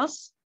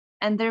materials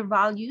and their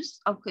values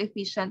of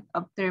coefficient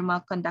of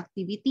thermal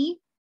conductivity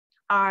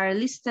are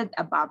listed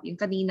above, yung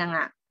kanina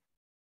nga.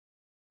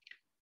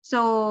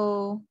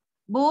 So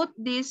both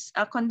these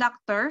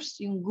conductors,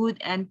 yung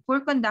good and poor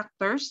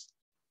conductors,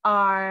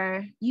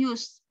 are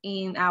used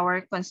in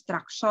our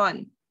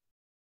construction.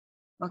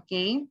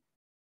 Okay?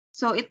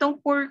 So itong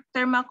poor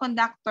thermal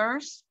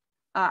conductors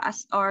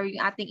or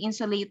yung ating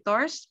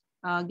insulators,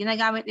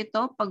 ginagamit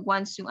ito pag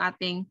once yung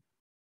ating,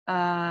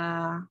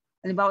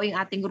 halimbawa yung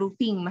ating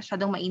roofing,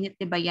 masyadong mainit,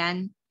 diba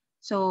yan?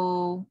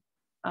 So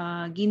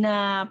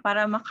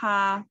para ano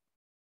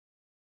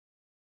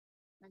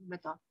ba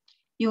to?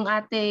 Yung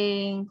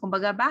ating,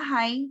 kumbaga,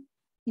 bahay,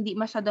 hindi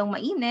masyadong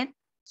mainit.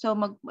 So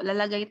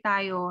maglalagay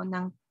tayo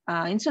ng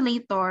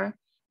insulator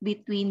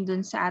between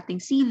dun sa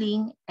ating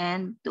ceiling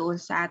and doon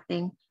sa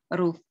ating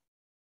roof.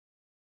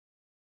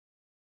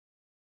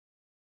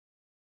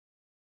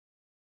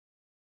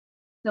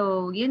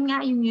 So yun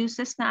nga yung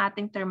uses ng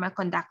ating thermal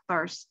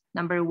conductors.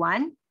 Number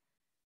 1,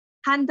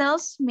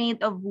 handles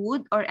made of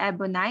wood or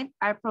ebonite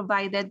are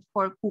provided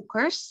for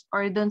cookers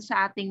or dun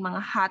sa ating mga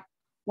hot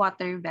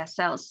water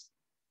vessels.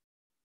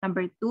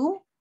 Number 2,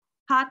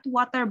 hot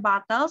water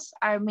bottles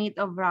are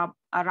made of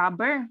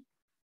rubber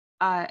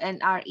and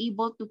are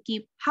able to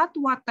keep hot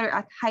water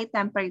at high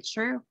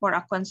temperature for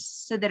a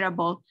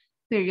considerable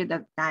period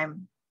of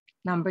time.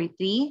 Number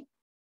 3,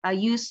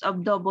 use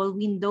of double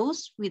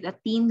windows with a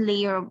thin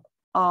layer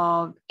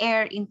of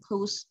air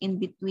enclosed in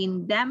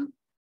between them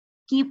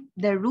keep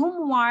the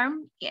room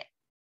warm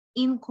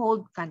in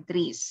cold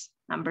countries.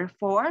 Number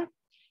 4,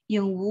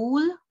 yung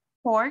wool,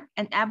 cork,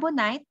 and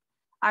ebonite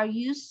are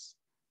used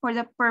for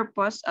the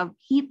purpose of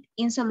heat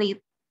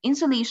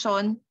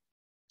insulation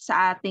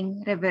sa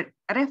ating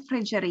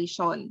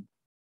refrigeration.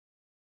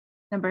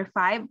 Number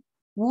 5,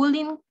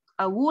 woolen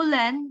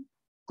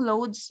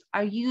clothes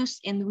are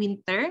used in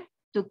winter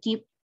to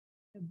keep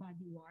the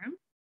body warm.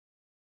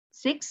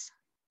 6,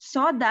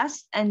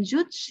 sawdust and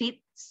jute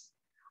sheets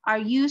are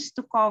used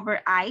to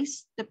cover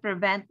ice to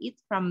prevent it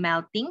from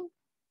melting.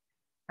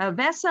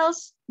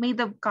 Vessels made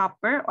of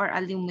copper or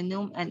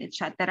aluminum and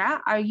etc.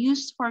 are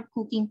used for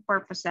cooking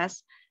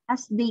purposes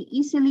as they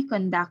easily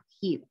conduct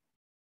heat.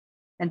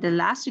 And the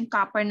last, yung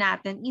copper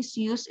natin, is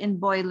used in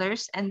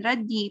boilers and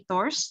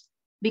radiators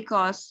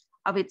because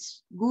of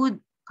its good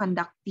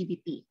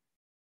conductivity.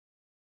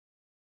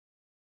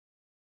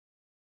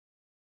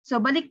 So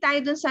balik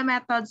tayo dun sa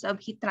methods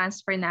of heat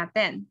transfer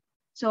natin.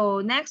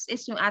 So next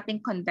is yung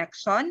ating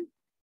convection.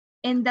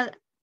 In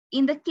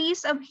the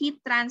case of heat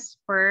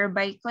transfer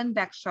by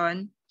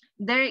convection,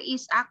 there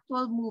is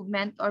actual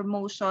movement or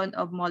motion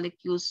of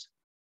molecules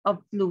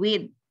of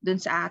fluid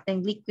dun sa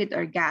ating liquid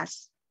or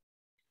gas.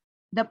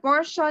 The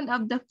portion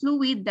of the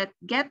fluid that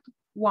get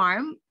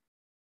warm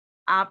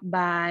up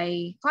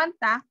by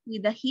contact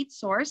with the heat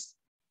source,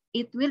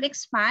 it will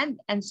expand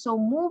and so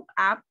move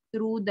up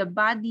through the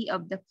body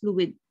of the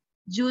fluid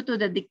due to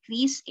the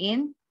decrease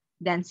in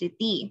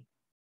density.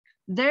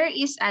 There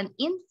is an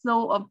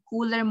inflow of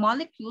cooler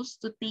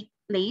molecules to take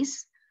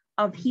place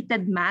of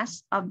heated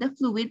mass of the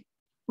fluid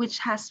which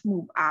has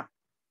moved up.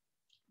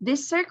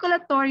 This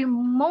circulatory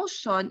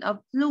motion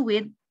of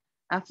fluid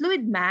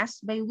mass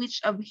by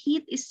which of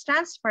heat is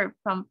transferred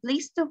from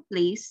place to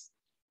place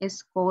is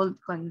called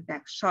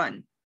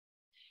convection.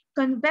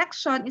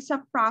 Convection is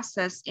a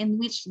process in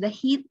which the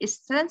heat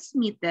is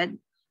transmitted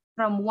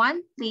from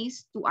one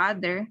place to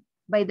other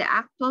by the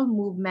actual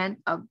movement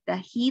of the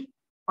heat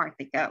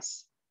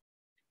particles.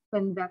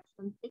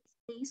 Convection takes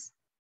place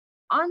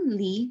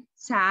only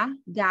sa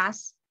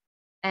gas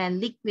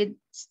and liquid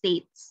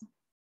states.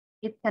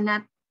 It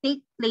cannot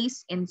take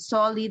place in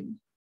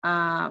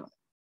a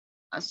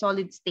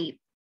solid state.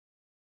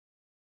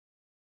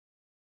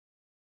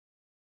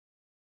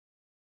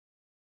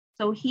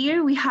 So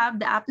here we have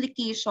the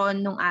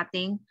application ng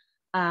ating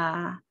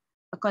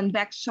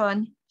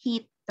convection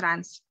heat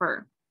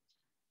transfer.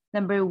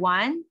 Number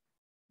 1,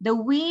 the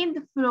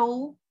wind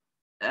flow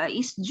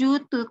is due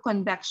to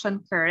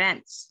convection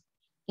currents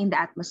in the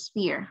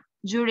atmosphere.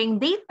 During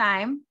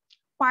daytime,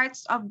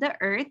 parts of the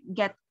earth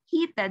get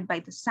heated by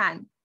the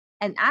sun.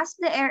 And as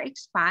the air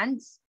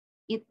expands,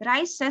 it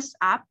rises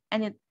up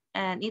and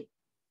it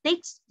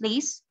takes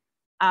place.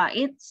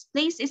 Its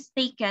place is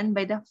taken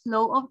by the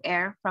flow of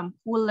air from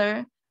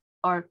cooler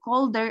or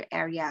colder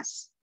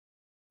areas.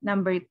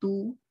 Number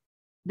 2,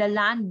 the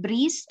land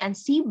breeze and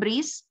sea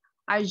breeze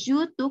are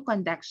due to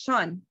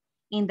convection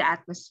in the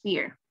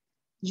atmosphere.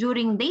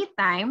 During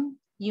daytime,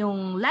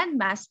 yung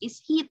landmass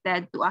is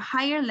heated to a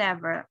higher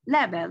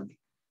level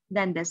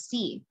than the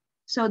sea.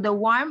 So the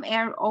warm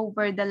air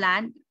over the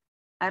land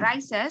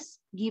rises,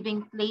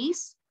 giving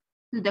place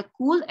to the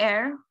cool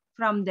air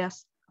from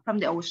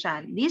the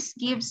ocean. This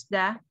gives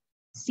the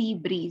sea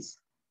breeze.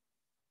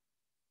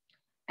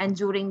 And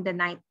during the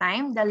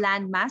nighttime, the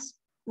landmass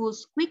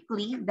cools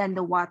quickly than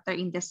the water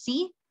in the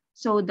sea.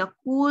 So the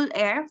cool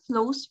air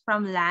flows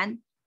from land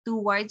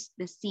towards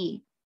the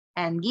sea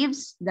and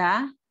gives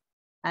the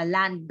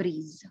land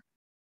breeze.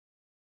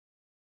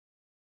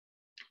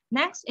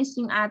 Next is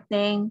yung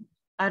ating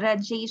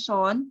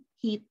radiation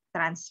heat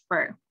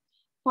transfer.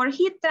 For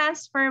heat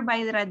transfer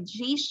by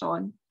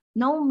radiation,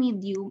 no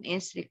medium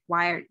is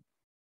required.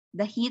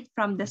 The heat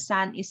from the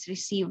sun is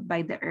received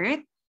by the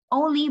earth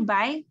only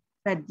by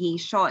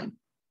radiation.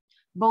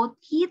 Both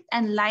heat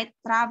and light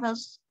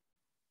travels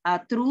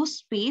through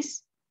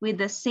space with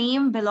the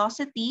same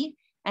velocity,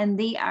 and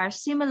they are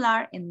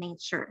similar in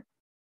nature.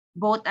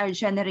 Both are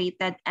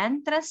generated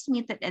and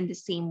transmitted in the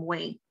same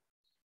way.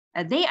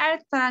 They are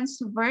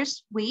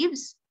transverse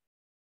waves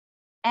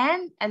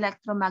and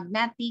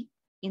electromagnetic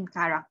in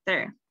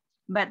character,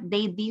 but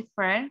they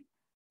differ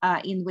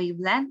in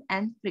wavelength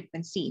and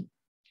frequency.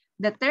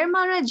 The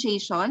thermal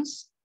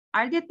radiations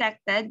are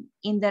detected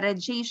in the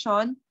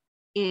radiation.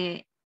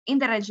 Is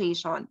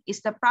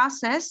the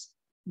process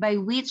by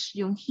which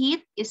yung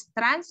heat is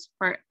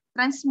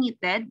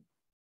transmitted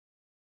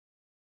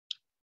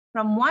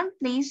from one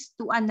place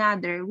to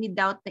another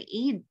without the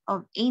aid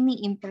of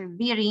any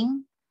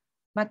intervening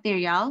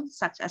material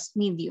such as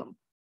medium.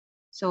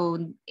 So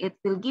it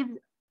will give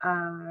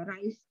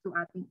rise to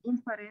ating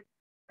infrared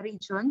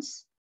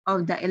regions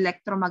of the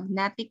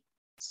electromagnetic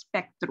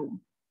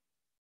spectrum.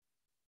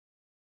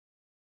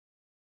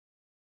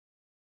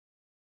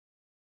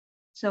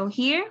 So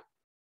here,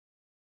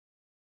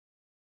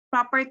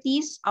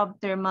 properties of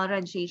thermal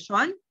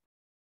radiation.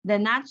 The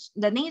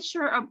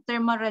nature of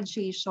thermal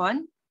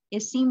radiation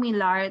is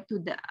similar to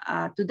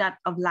that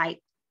of light.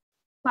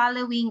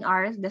 Following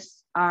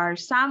are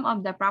some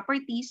of the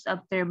properties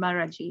of thermal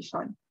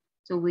radiation.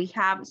 So we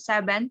have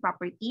 7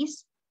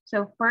 properties.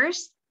 So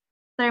first,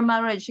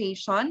 thermal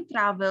radiation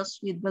travels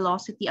with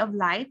velocity of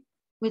light,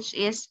 which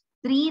is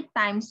 3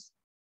 times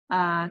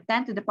 10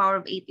 to the power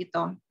of 8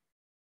 ito.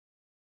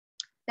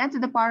 10 to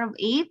the power of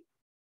 8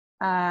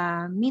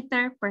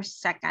 meter per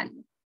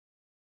second.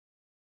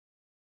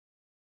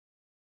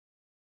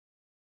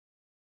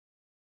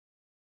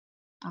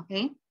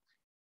 Okay.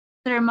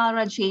 Thermal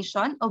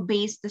radiation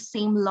obeys the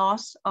same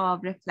laws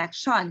of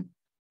reflection,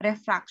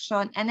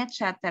 refraction, and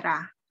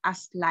etc.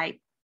 as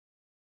light.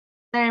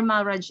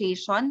 Thermal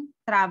radiation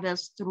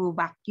travels through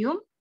vacuum.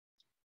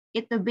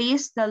 It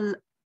obeys the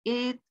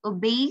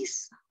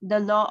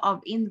law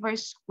of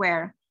inverse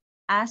square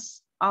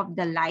as of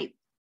the light.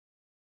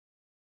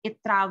 It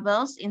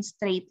travels in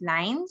straight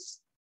lines.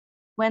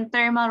 When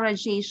thermal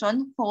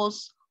radiation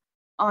falls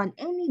on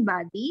any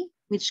body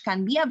which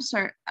can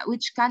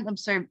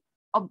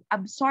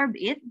absorb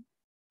it,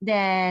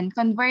 then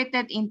convert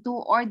it into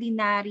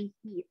ordinary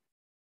heat,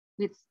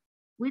 which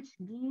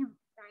gives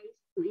rise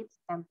to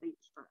its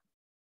temperature.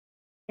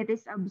 It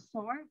is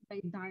absorbed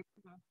by dark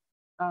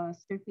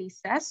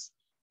surfaces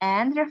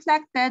and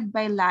reflected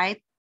by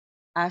light,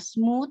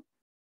 smooth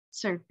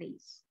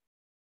surface.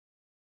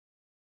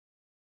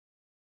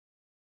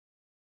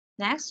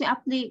 Next, the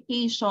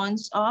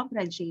applications of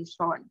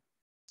radiation.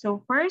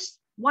 So first,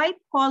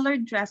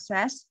 white-colored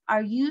dresses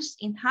are used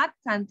in hot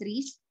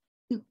countries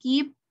to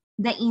keep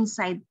the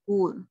inside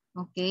cool.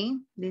 Okay,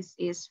 this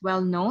is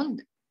well known,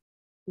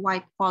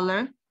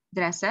 white-collar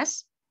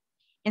dresses.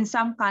 In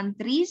some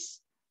countries,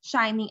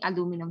 shining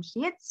aluminum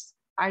sheets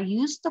are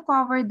used to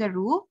cover the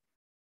roof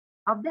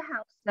of the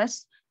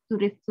houses to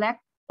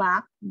reflect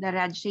back the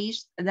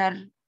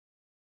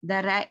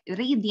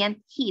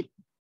radiant heat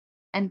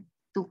and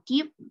to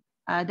keep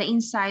the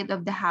inside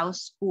of the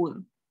house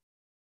cool.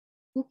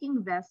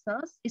 Cooking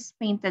vessels is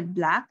painted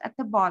black at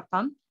the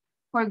bottom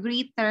for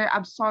greater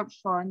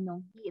absorption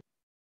of heat,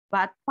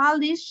 but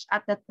polished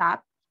at the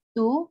top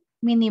to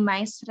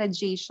minimize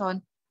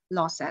radiation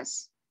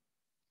losses.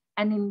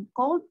 And in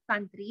cold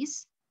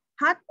countries,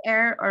 hot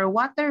air or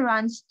water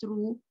runs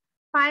through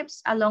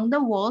pipes along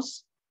the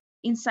walls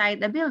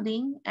inside the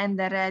building, and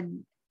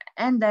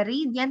the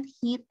radiant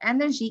heat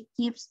energy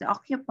keeps the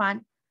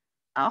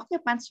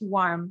occupants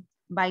warm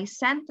by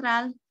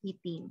central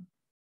heating.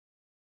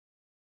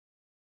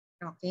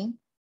 Okay,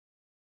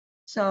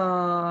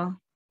 so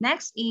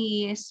Next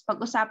is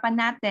pag-usapan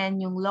natin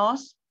yung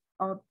laws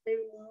of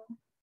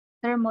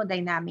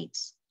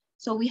thermodynamics.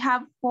 So we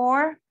have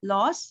 4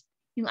 laws.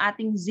 Yung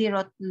ating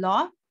zeroth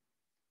law.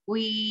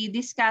 We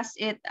discussed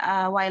it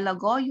a while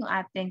ago, yung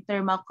ating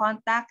thermal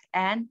contact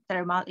and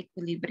thermal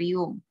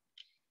equilibrium.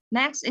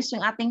 Next is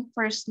yung ating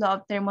first law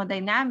of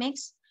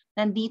thermodynamics.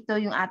 Nandito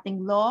yung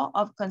ating law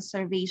of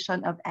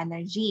conservation of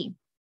energy.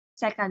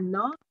 Second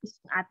law is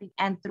yung ating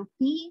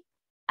entropy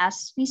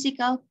as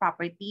physical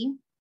property.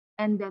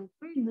 And then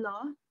third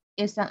law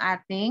is ang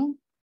ating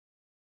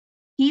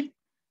heat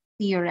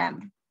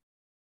theorem.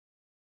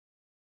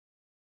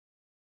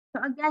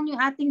 So again,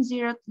 yung ating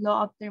zeroth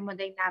law of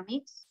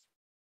thermodynamics,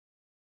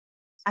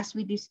 as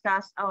we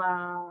discussed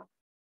a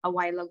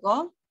while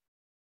ago.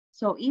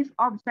 So if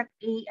object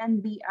A and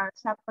B are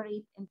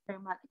separate in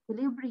thermal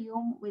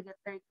equilibrium with the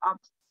third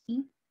object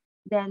C,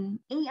 then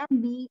A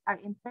and B are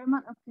in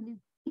thermal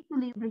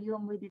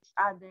equilibrium with each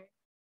other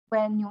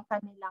when yung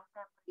kanilang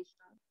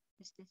temperature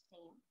is the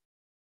same.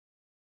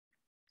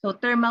 So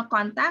thermal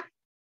contact,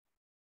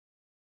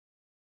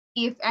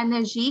 if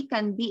energy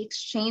can be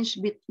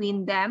exchanged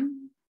between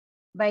them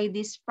by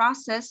this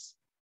process,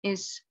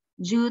 is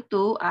due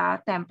to a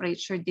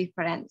temperature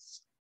difference.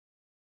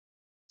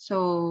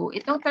 So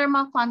itong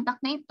thermal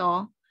contact na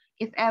ito,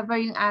 if ever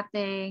yung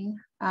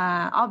ating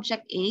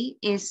object A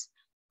is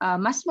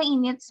mas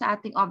mainit sa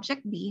ating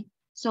object B,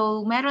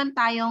 so meron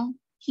tayong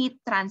heat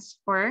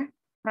transfer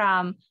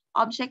from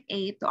object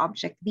A to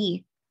object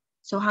B.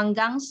 So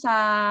hanggang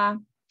sa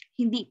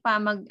hindi pa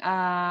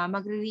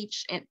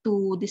mag-reach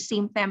to the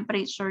same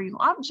temperature yung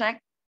object,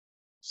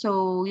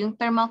 so yung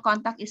thermal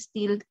contact is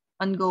still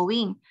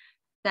ongoing.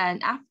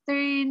 Then after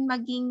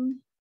maging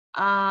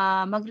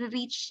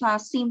magre-reach sa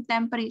same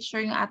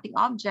temperature yung ating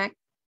object,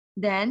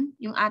 then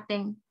yung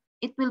ating,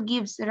 it will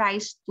gives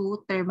rise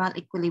to thermal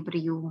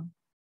equilibrium.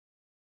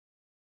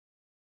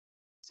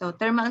 So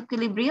thermal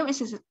equilibrium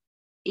is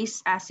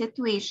a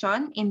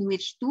situation in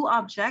which two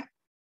objects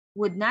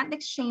would not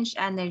exchange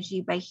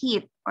energy by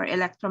heat or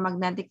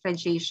electromagnetic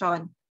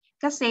radiation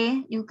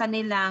kasi yung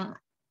kanilang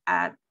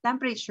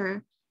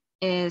temperature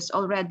is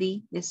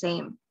already the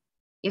same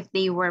if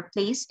they were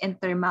placed in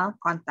thermal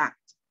contact.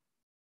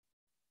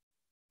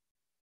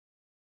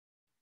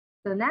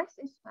 So next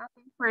is our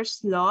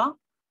first law,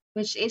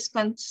 which is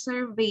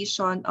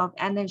conservation of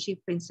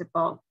energy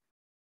principle.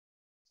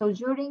 So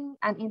during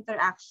an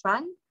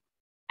interaction,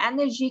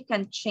 energy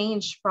can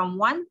change from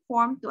one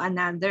form to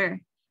another,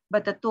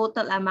 but the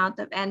total amount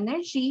of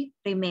energy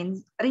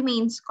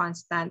remains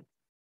constant.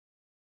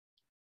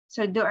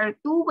 So there are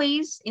two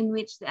ways in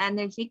which the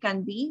energy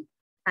can be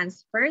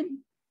transferred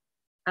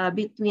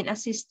between a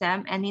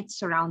system and its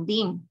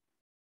surrounding.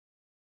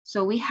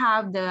 So we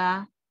have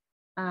the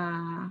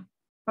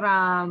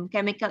from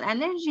chemical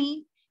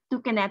energy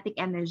to kinetic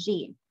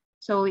energy.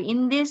 So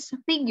in this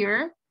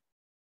figure,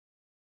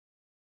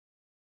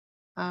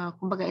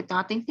 kumbaga ito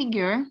ating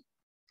figure,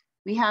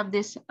 we have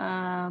this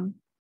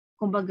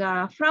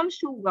kumbaga from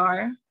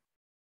sugar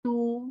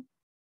to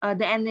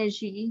the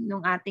energy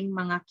ng ating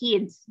mga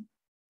kids.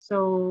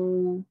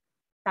 So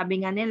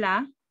sabi nga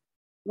nila,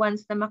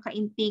 once na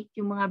maka-intake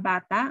yung mga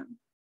bata,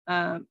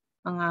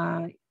 mga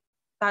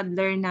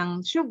toddler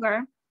ng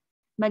sugar,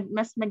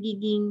 mas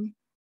magiging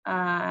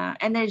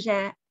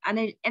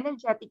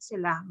energetic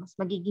sila, mas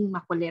magiging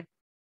makulit.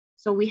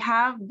 So we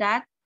have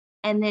that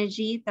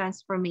energy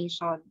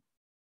transformation.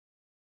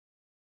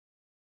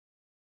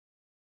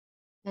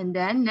 And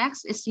then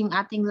next is yung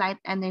ating light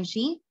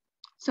energy.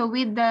 So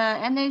with the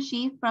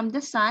energy from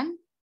the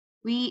sun,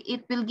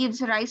 it will give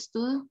rise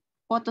to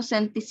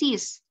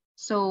photosynthesis.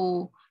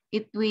 So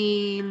it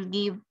will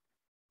give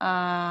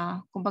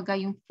kumbaga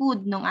yung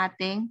food ng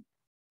ating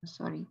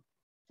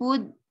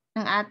food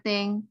ng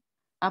ating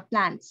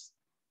plants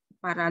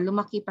para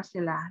lumaki pa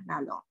sila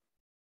lalo.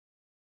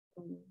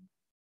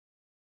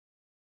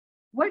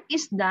 Work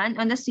is done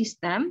on the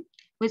system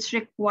which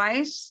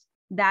requires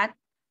that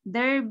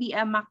there be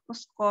a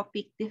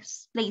macroscopic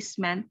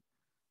displacement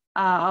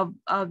of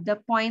the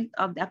point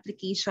of the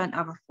application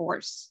of a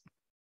force.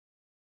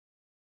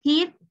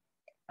 Heat,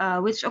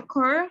 which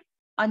occur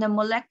on a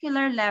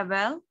molecular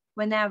level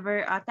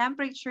whenever a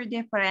temperature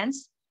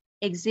difference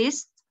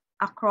exists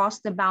across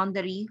the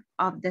boundary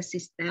of the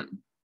system.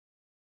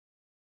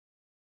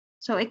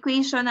 So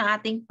equation ng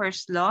ating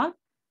first law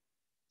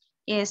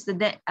is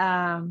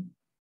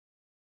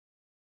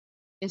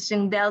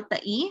yung delta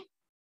E.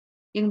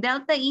 Yung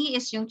delta E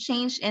is yung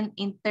change in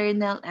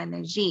internal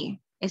energy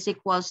is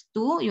equals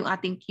to yung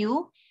ating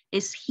Q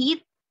is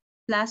heat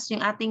plus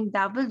yung ating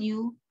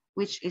W,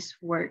 which is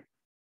work.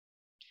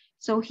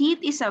 So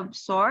heat is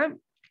absorbed,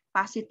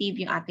 positive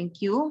yung ating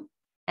Q,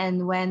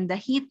 and when the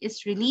heat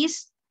is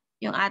released,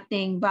 yung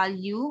ating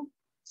value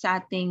sa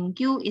ating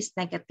Q is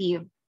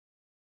negative.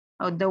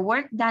 So the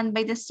work done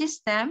by the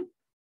system,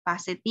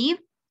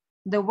 positive.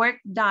 The work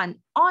done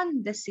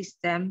on the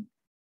system,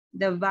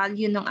 the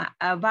value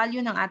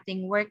ng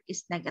ating work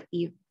is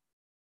negative.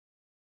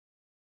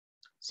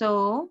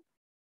 So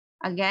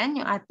again,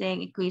 yung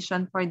ating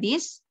equation for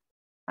this,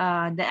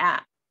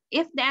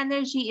 if the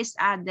energy is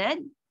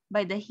added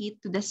by the heat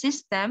to the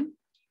system,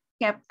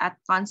 kept at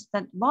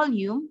constant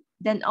volume,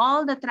 then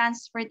all the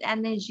transferred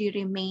energy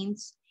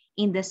remains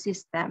in the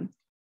system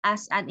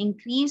as an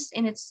increase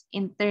in its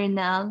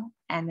internal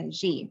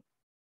energy.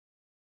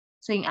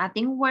 So yung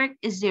ating work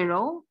is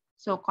 0,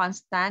 so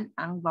constant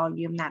ang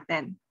volume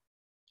natin.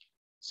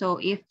 So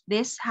if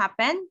this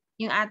happen,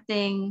 yung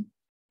ating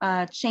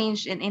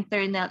change in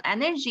internal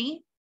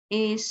energy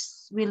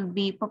will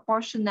be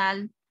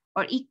proportional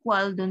or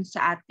equal dun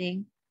sa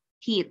ating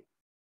heat,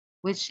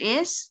 which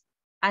is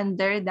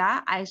under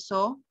the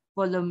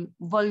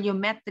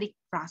isovolumetric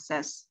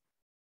process.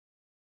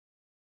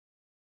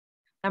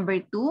 Number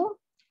 2,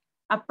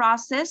 a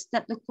process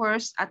that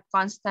occurs at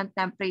constant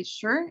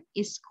temperature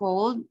is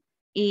called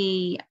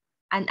an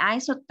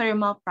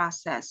isothermal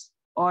process,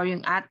 or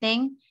yung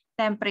ating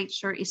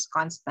temperature is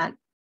constant.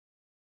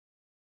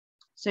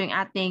 So yung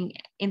ating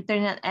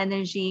internal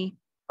energy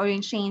or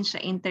yung change sa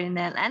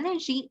internal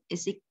energy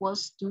is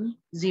equals to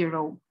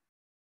 0.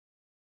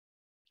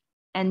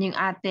 And yung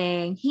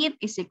ating heat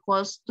is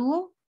equals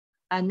to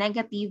a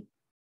negative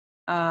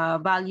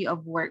value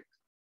of work.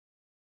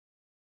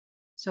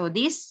 So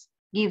this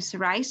gives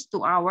rise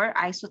to our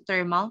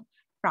isothermal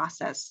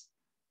process.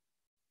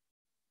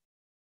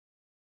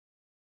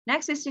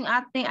 Next is yung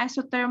ating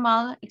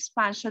isothermal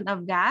expansion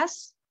of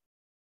gas,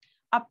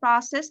 a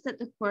process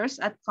that occurs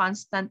at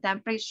constant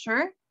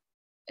temperature.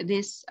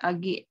 This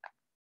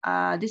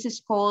is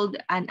called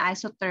an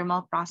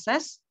isothermal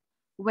process,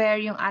 where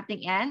yung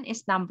ating N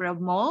is number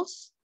of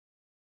moles,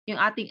 yung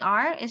ating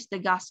R is the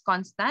gas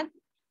constant.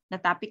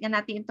 Na-topic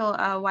na natin ito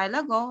a while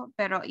ago,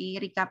 pero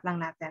i-recap lang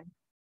natin.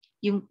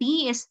 Yung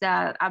T is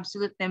the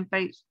absolute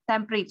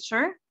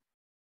temperature,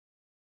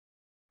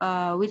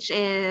 which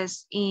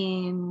is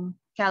in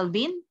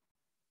Kelvin.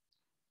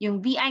 Yung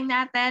VI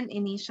natin,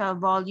 initial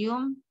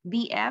volume,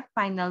 VF,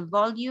 final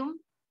volume.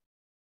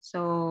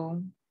 So,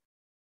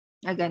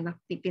 again,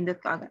 pipindot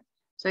ko agad.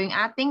 So, yung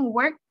ating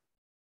work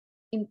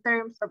in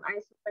terms of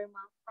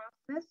isothermal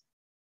process,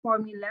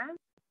 formula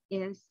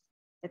is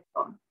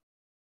ito.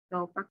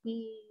 So,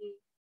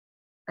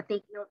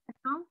 take note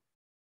ito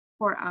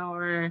for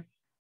our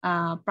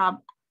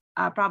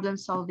problem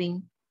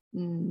solving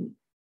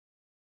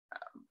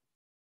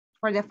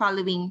for the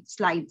following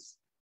slides.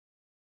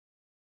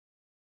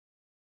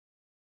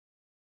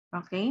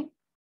 Okay,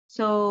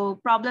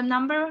 so problem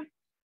number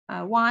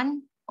 1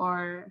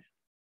 or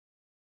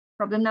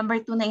problem number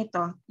 2 na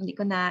ito, hindi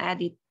ko na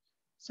edit.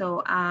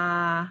 So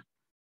 1.0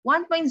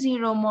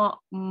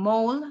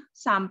 mole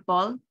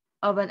sample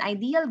of an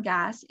ideal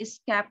gas is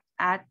kept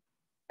at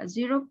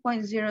 0.0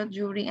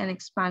 during an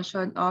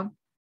expansion of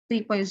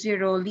 3.0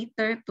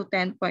 liter to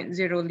 10.0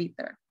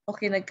 liter.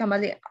 Okay,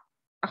 nagkamali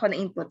ako na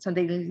input.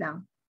 Sandali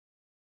lang.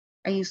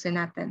 Ayusin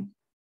natin.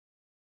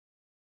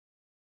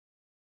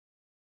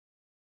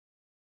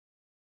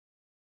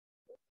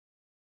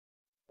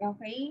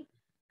 Okay,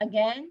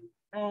 again,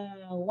 1.0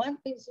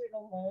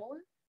 mole,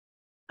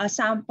 a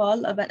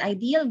sample of an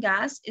ideal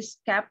gas is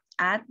kept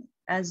at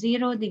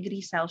 0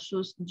 degrees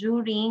Celsius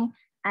during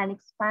an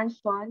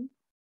expansion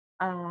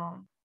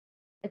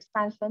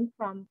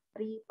from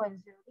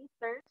 3.0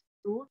 liters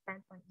to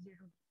 10.0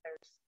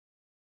 liters.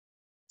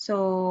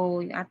 So,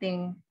 yung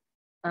ating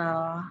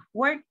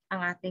work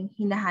ang ating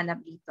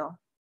hinahanap dito.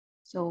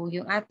 So,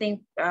 yung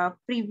ating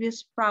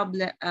previous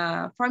problem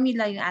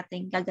formula yung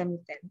ating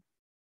gagamitin.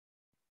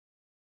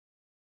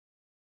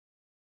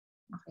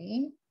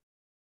 Okay.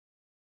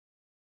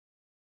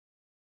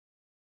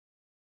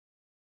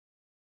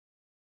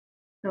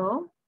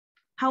 So,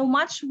 how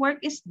much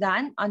work is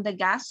done on the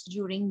gas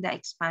during the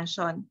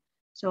expansion?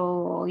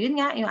 So, yun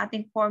nga, yung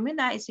ating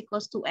formula is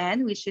equals to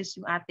N, which is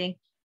yung ating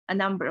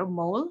number of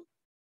mole.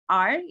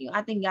 R, yung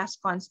ating gas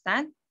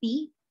constant.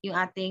 T, yung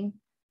ating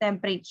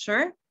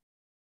temperature.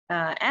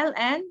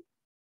 Ln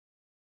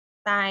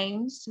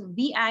times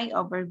VI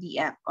over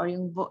VF, or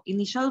yung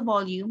initial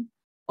volume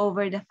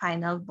over the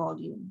final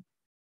volume.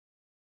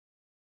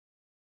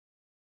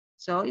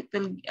 So, it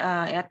will,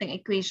 ating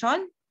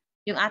equation,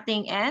 yung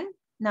ating N,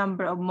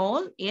 number of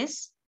mole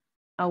is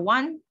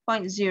 1.0.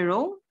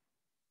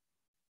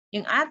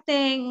 Yung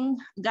ating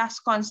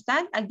gas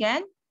constant,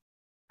 again,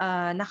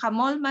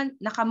 nakamole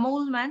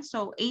man,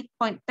 so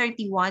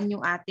 8.31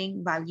 yung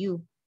ating value.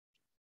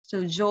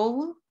 So,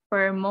 joule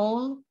per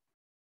mole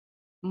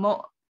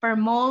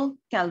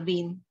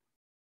Kelvin.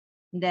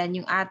 And then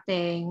yung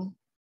ating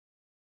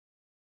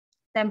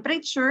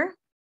temperature,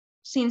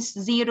 since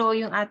 0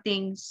 yung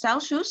ating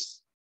Celsius,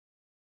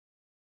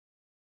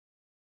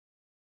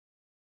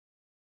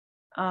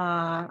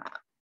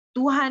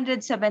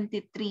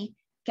 273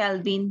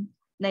 Kelvin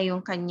na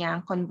yung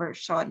kanyang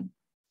conversion.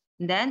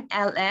 And then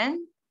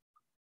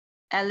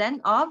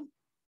ln of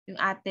yung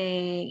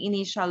ating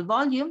initial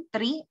volume,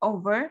 3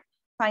 over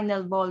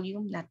final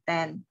volume na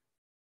 10.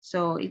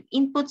 So, if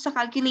input sa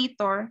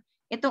calculator,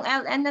 itong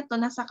ln na to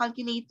nasa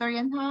calculator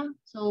yan ha.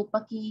 So,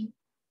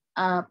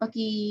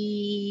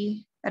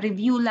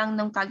 paki-review lang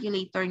ng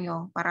calculator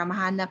nyo para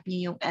mahanap nyo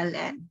yung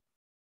ln.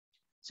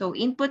 So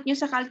input nyo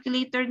sa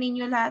calculator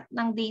ninyo lahat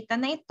ng data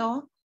na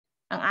ito.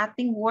 Ang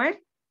ating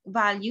work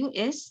value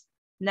is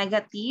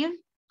negative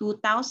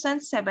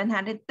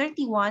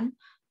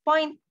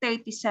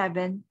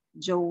 2,731.37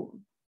 joule.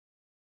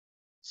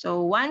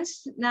 So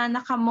once na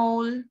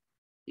naka-mole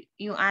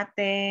yung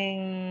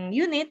ating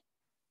unit,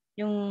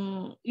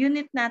 yung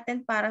unit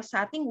natin para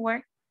sa ating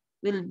work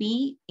will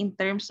be in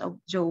terms of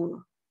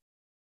joule.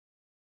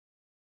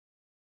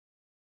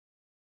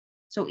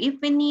 So if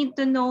we need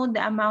to know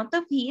the amount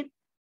of heat,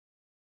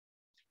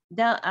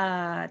 the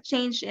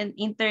change in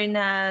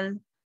internal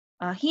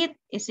heat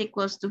is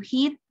equals to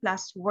heat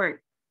plus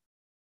work.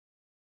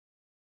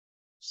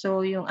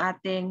 So yung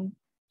ating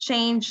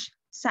change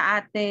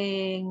sa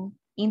ating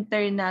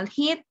internal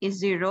heat is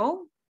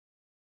 0.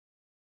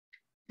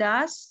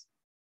 Thus,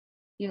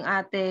 yung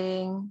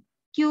ating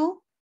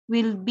Q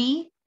will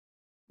be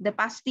the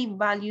positive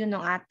value ng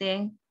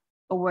ating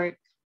work.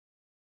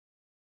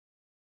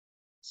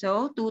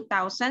 So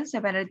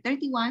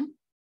 2,731.37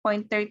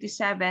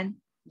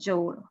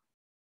 joule.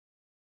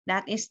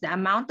 That is the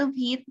amount of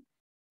heat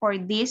for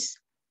this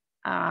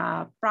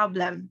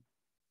problem.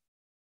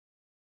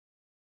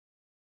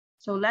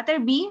 So letter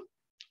B,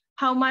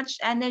 how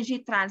much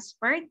energy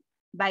transferred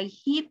by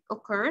heat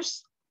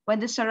occurs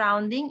when the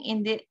surrounding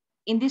in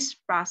this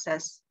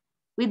process,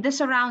 with the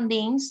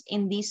surroundings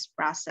in this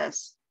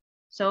process.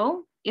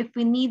 So if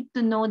we need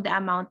to know the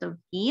amount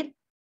of heat,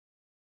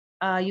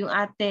 yung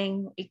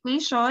ating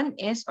equation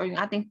is, or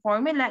yung ating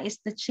formula is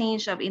the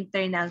change of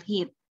internal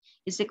heat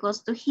is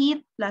equals to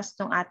heat plus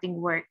ng ating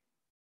work.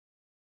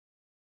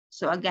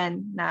 So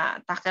again,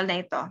 na-tackle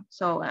na ito.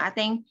 So ang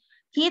ating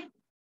heat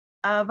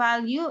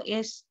value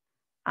is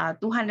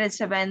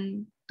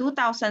 2,731.37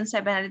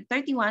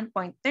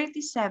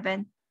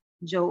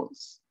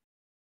 joules.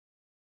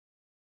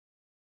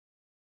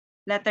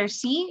 Letter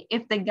C,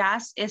 if the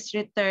gas is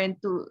returned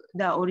to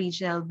the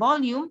original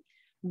volume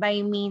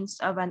by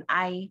means of an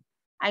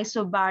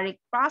isobaric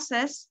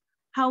process,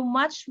 how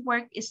much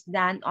work is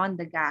done on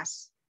the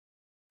gas?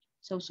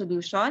 So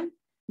solution,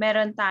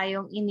 meron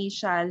tayong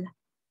initial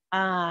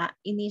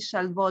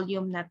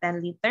volume na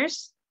 10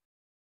 liters,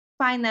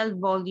 final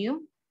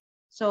volume.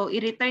 So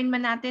i-return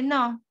man natin,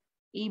 no?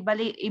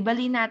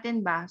 Ibali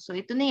natin ba? So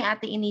ito na yung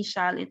ating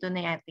initial, ito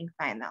na yung ating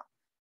final.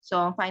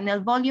 So ang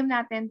final volume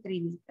natin, 3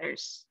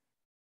 liters.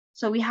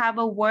 So we have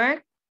a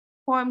work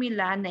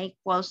formula na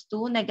equals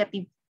to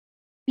negative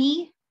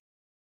P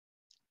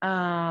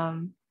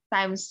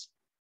times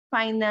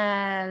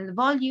final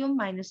volume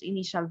minus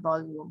initial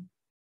volume.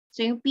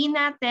 So yung P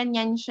natin,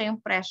 yan siya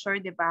yung pressure,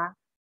 di ba?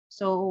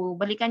 So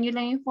balikan nyo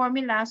lang yung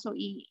formula. So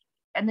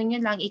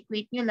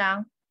equate nyo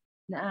lang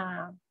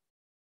na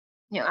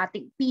yung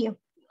ating P.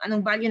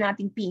 Anong value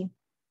nating P?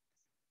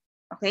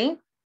 Okay?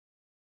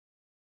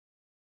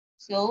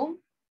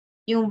 So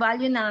yung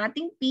value ng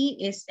ating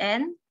P is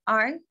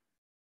NR,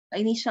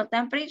 initial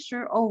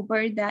temperature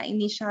over the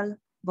initial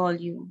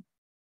volume.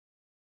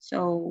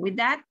 So with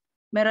that,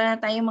 meron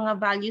na tayong mga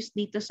values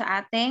dito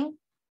sa ating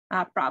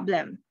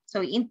problem.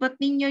 So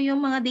input ninyo yung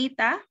mga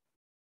data.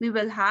 We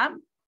will have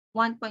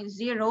 1.0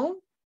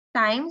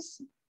 times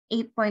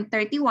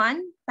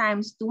 8.31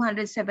 times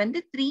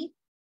 273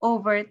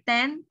 over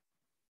 10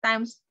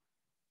 times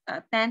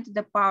 10 to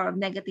the power of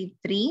negative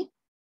 3.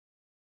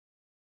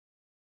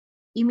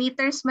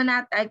 I-meters man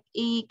natin,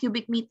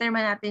 i-cubic meter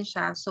man natin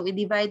siya. So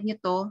i-divide nyo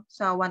to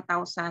sa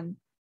 1,000.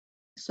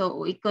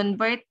 So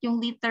i-convert yung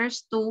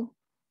liters to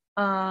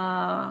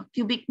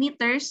cubic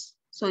meters.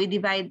 So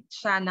i-divide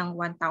siya ng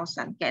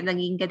 1,000. Kaya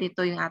naging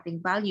ganito yung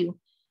ating value.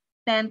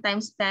 10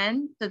 times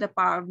 10 to the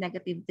power of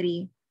negative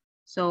 3.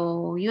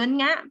 So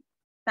yun nga,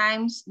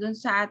 times dun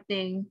sa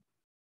ating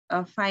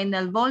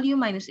final volume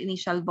minus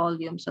initial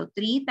volume. So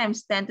 3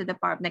 times 10 to the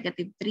power of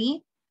negative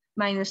 3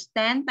 minus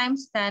 10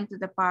 times 10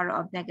 to the power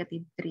of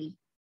negative 3.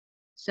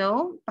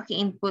 So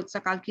paki-input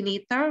sa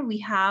calculator, we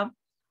have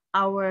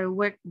our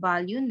work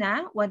value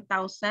na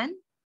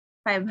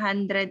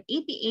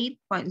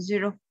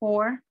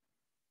 1,588.04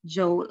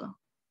 joule.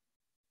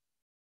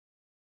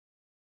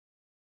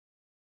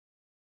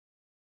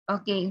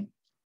 Okay,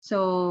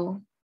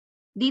 so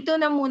dito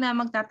na muna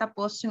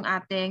magtatapos yung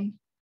ating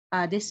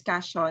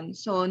discussion.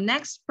 So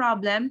next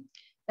problem,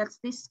 let's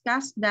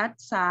discuss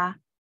that sa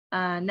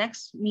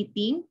next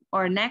meeting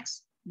or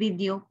next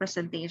video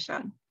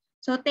presentation.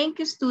 So thank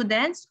you,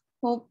 students.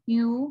 Hope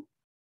you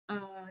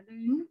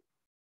learn.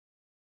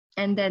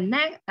 And then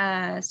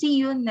see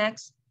you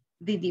next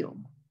video.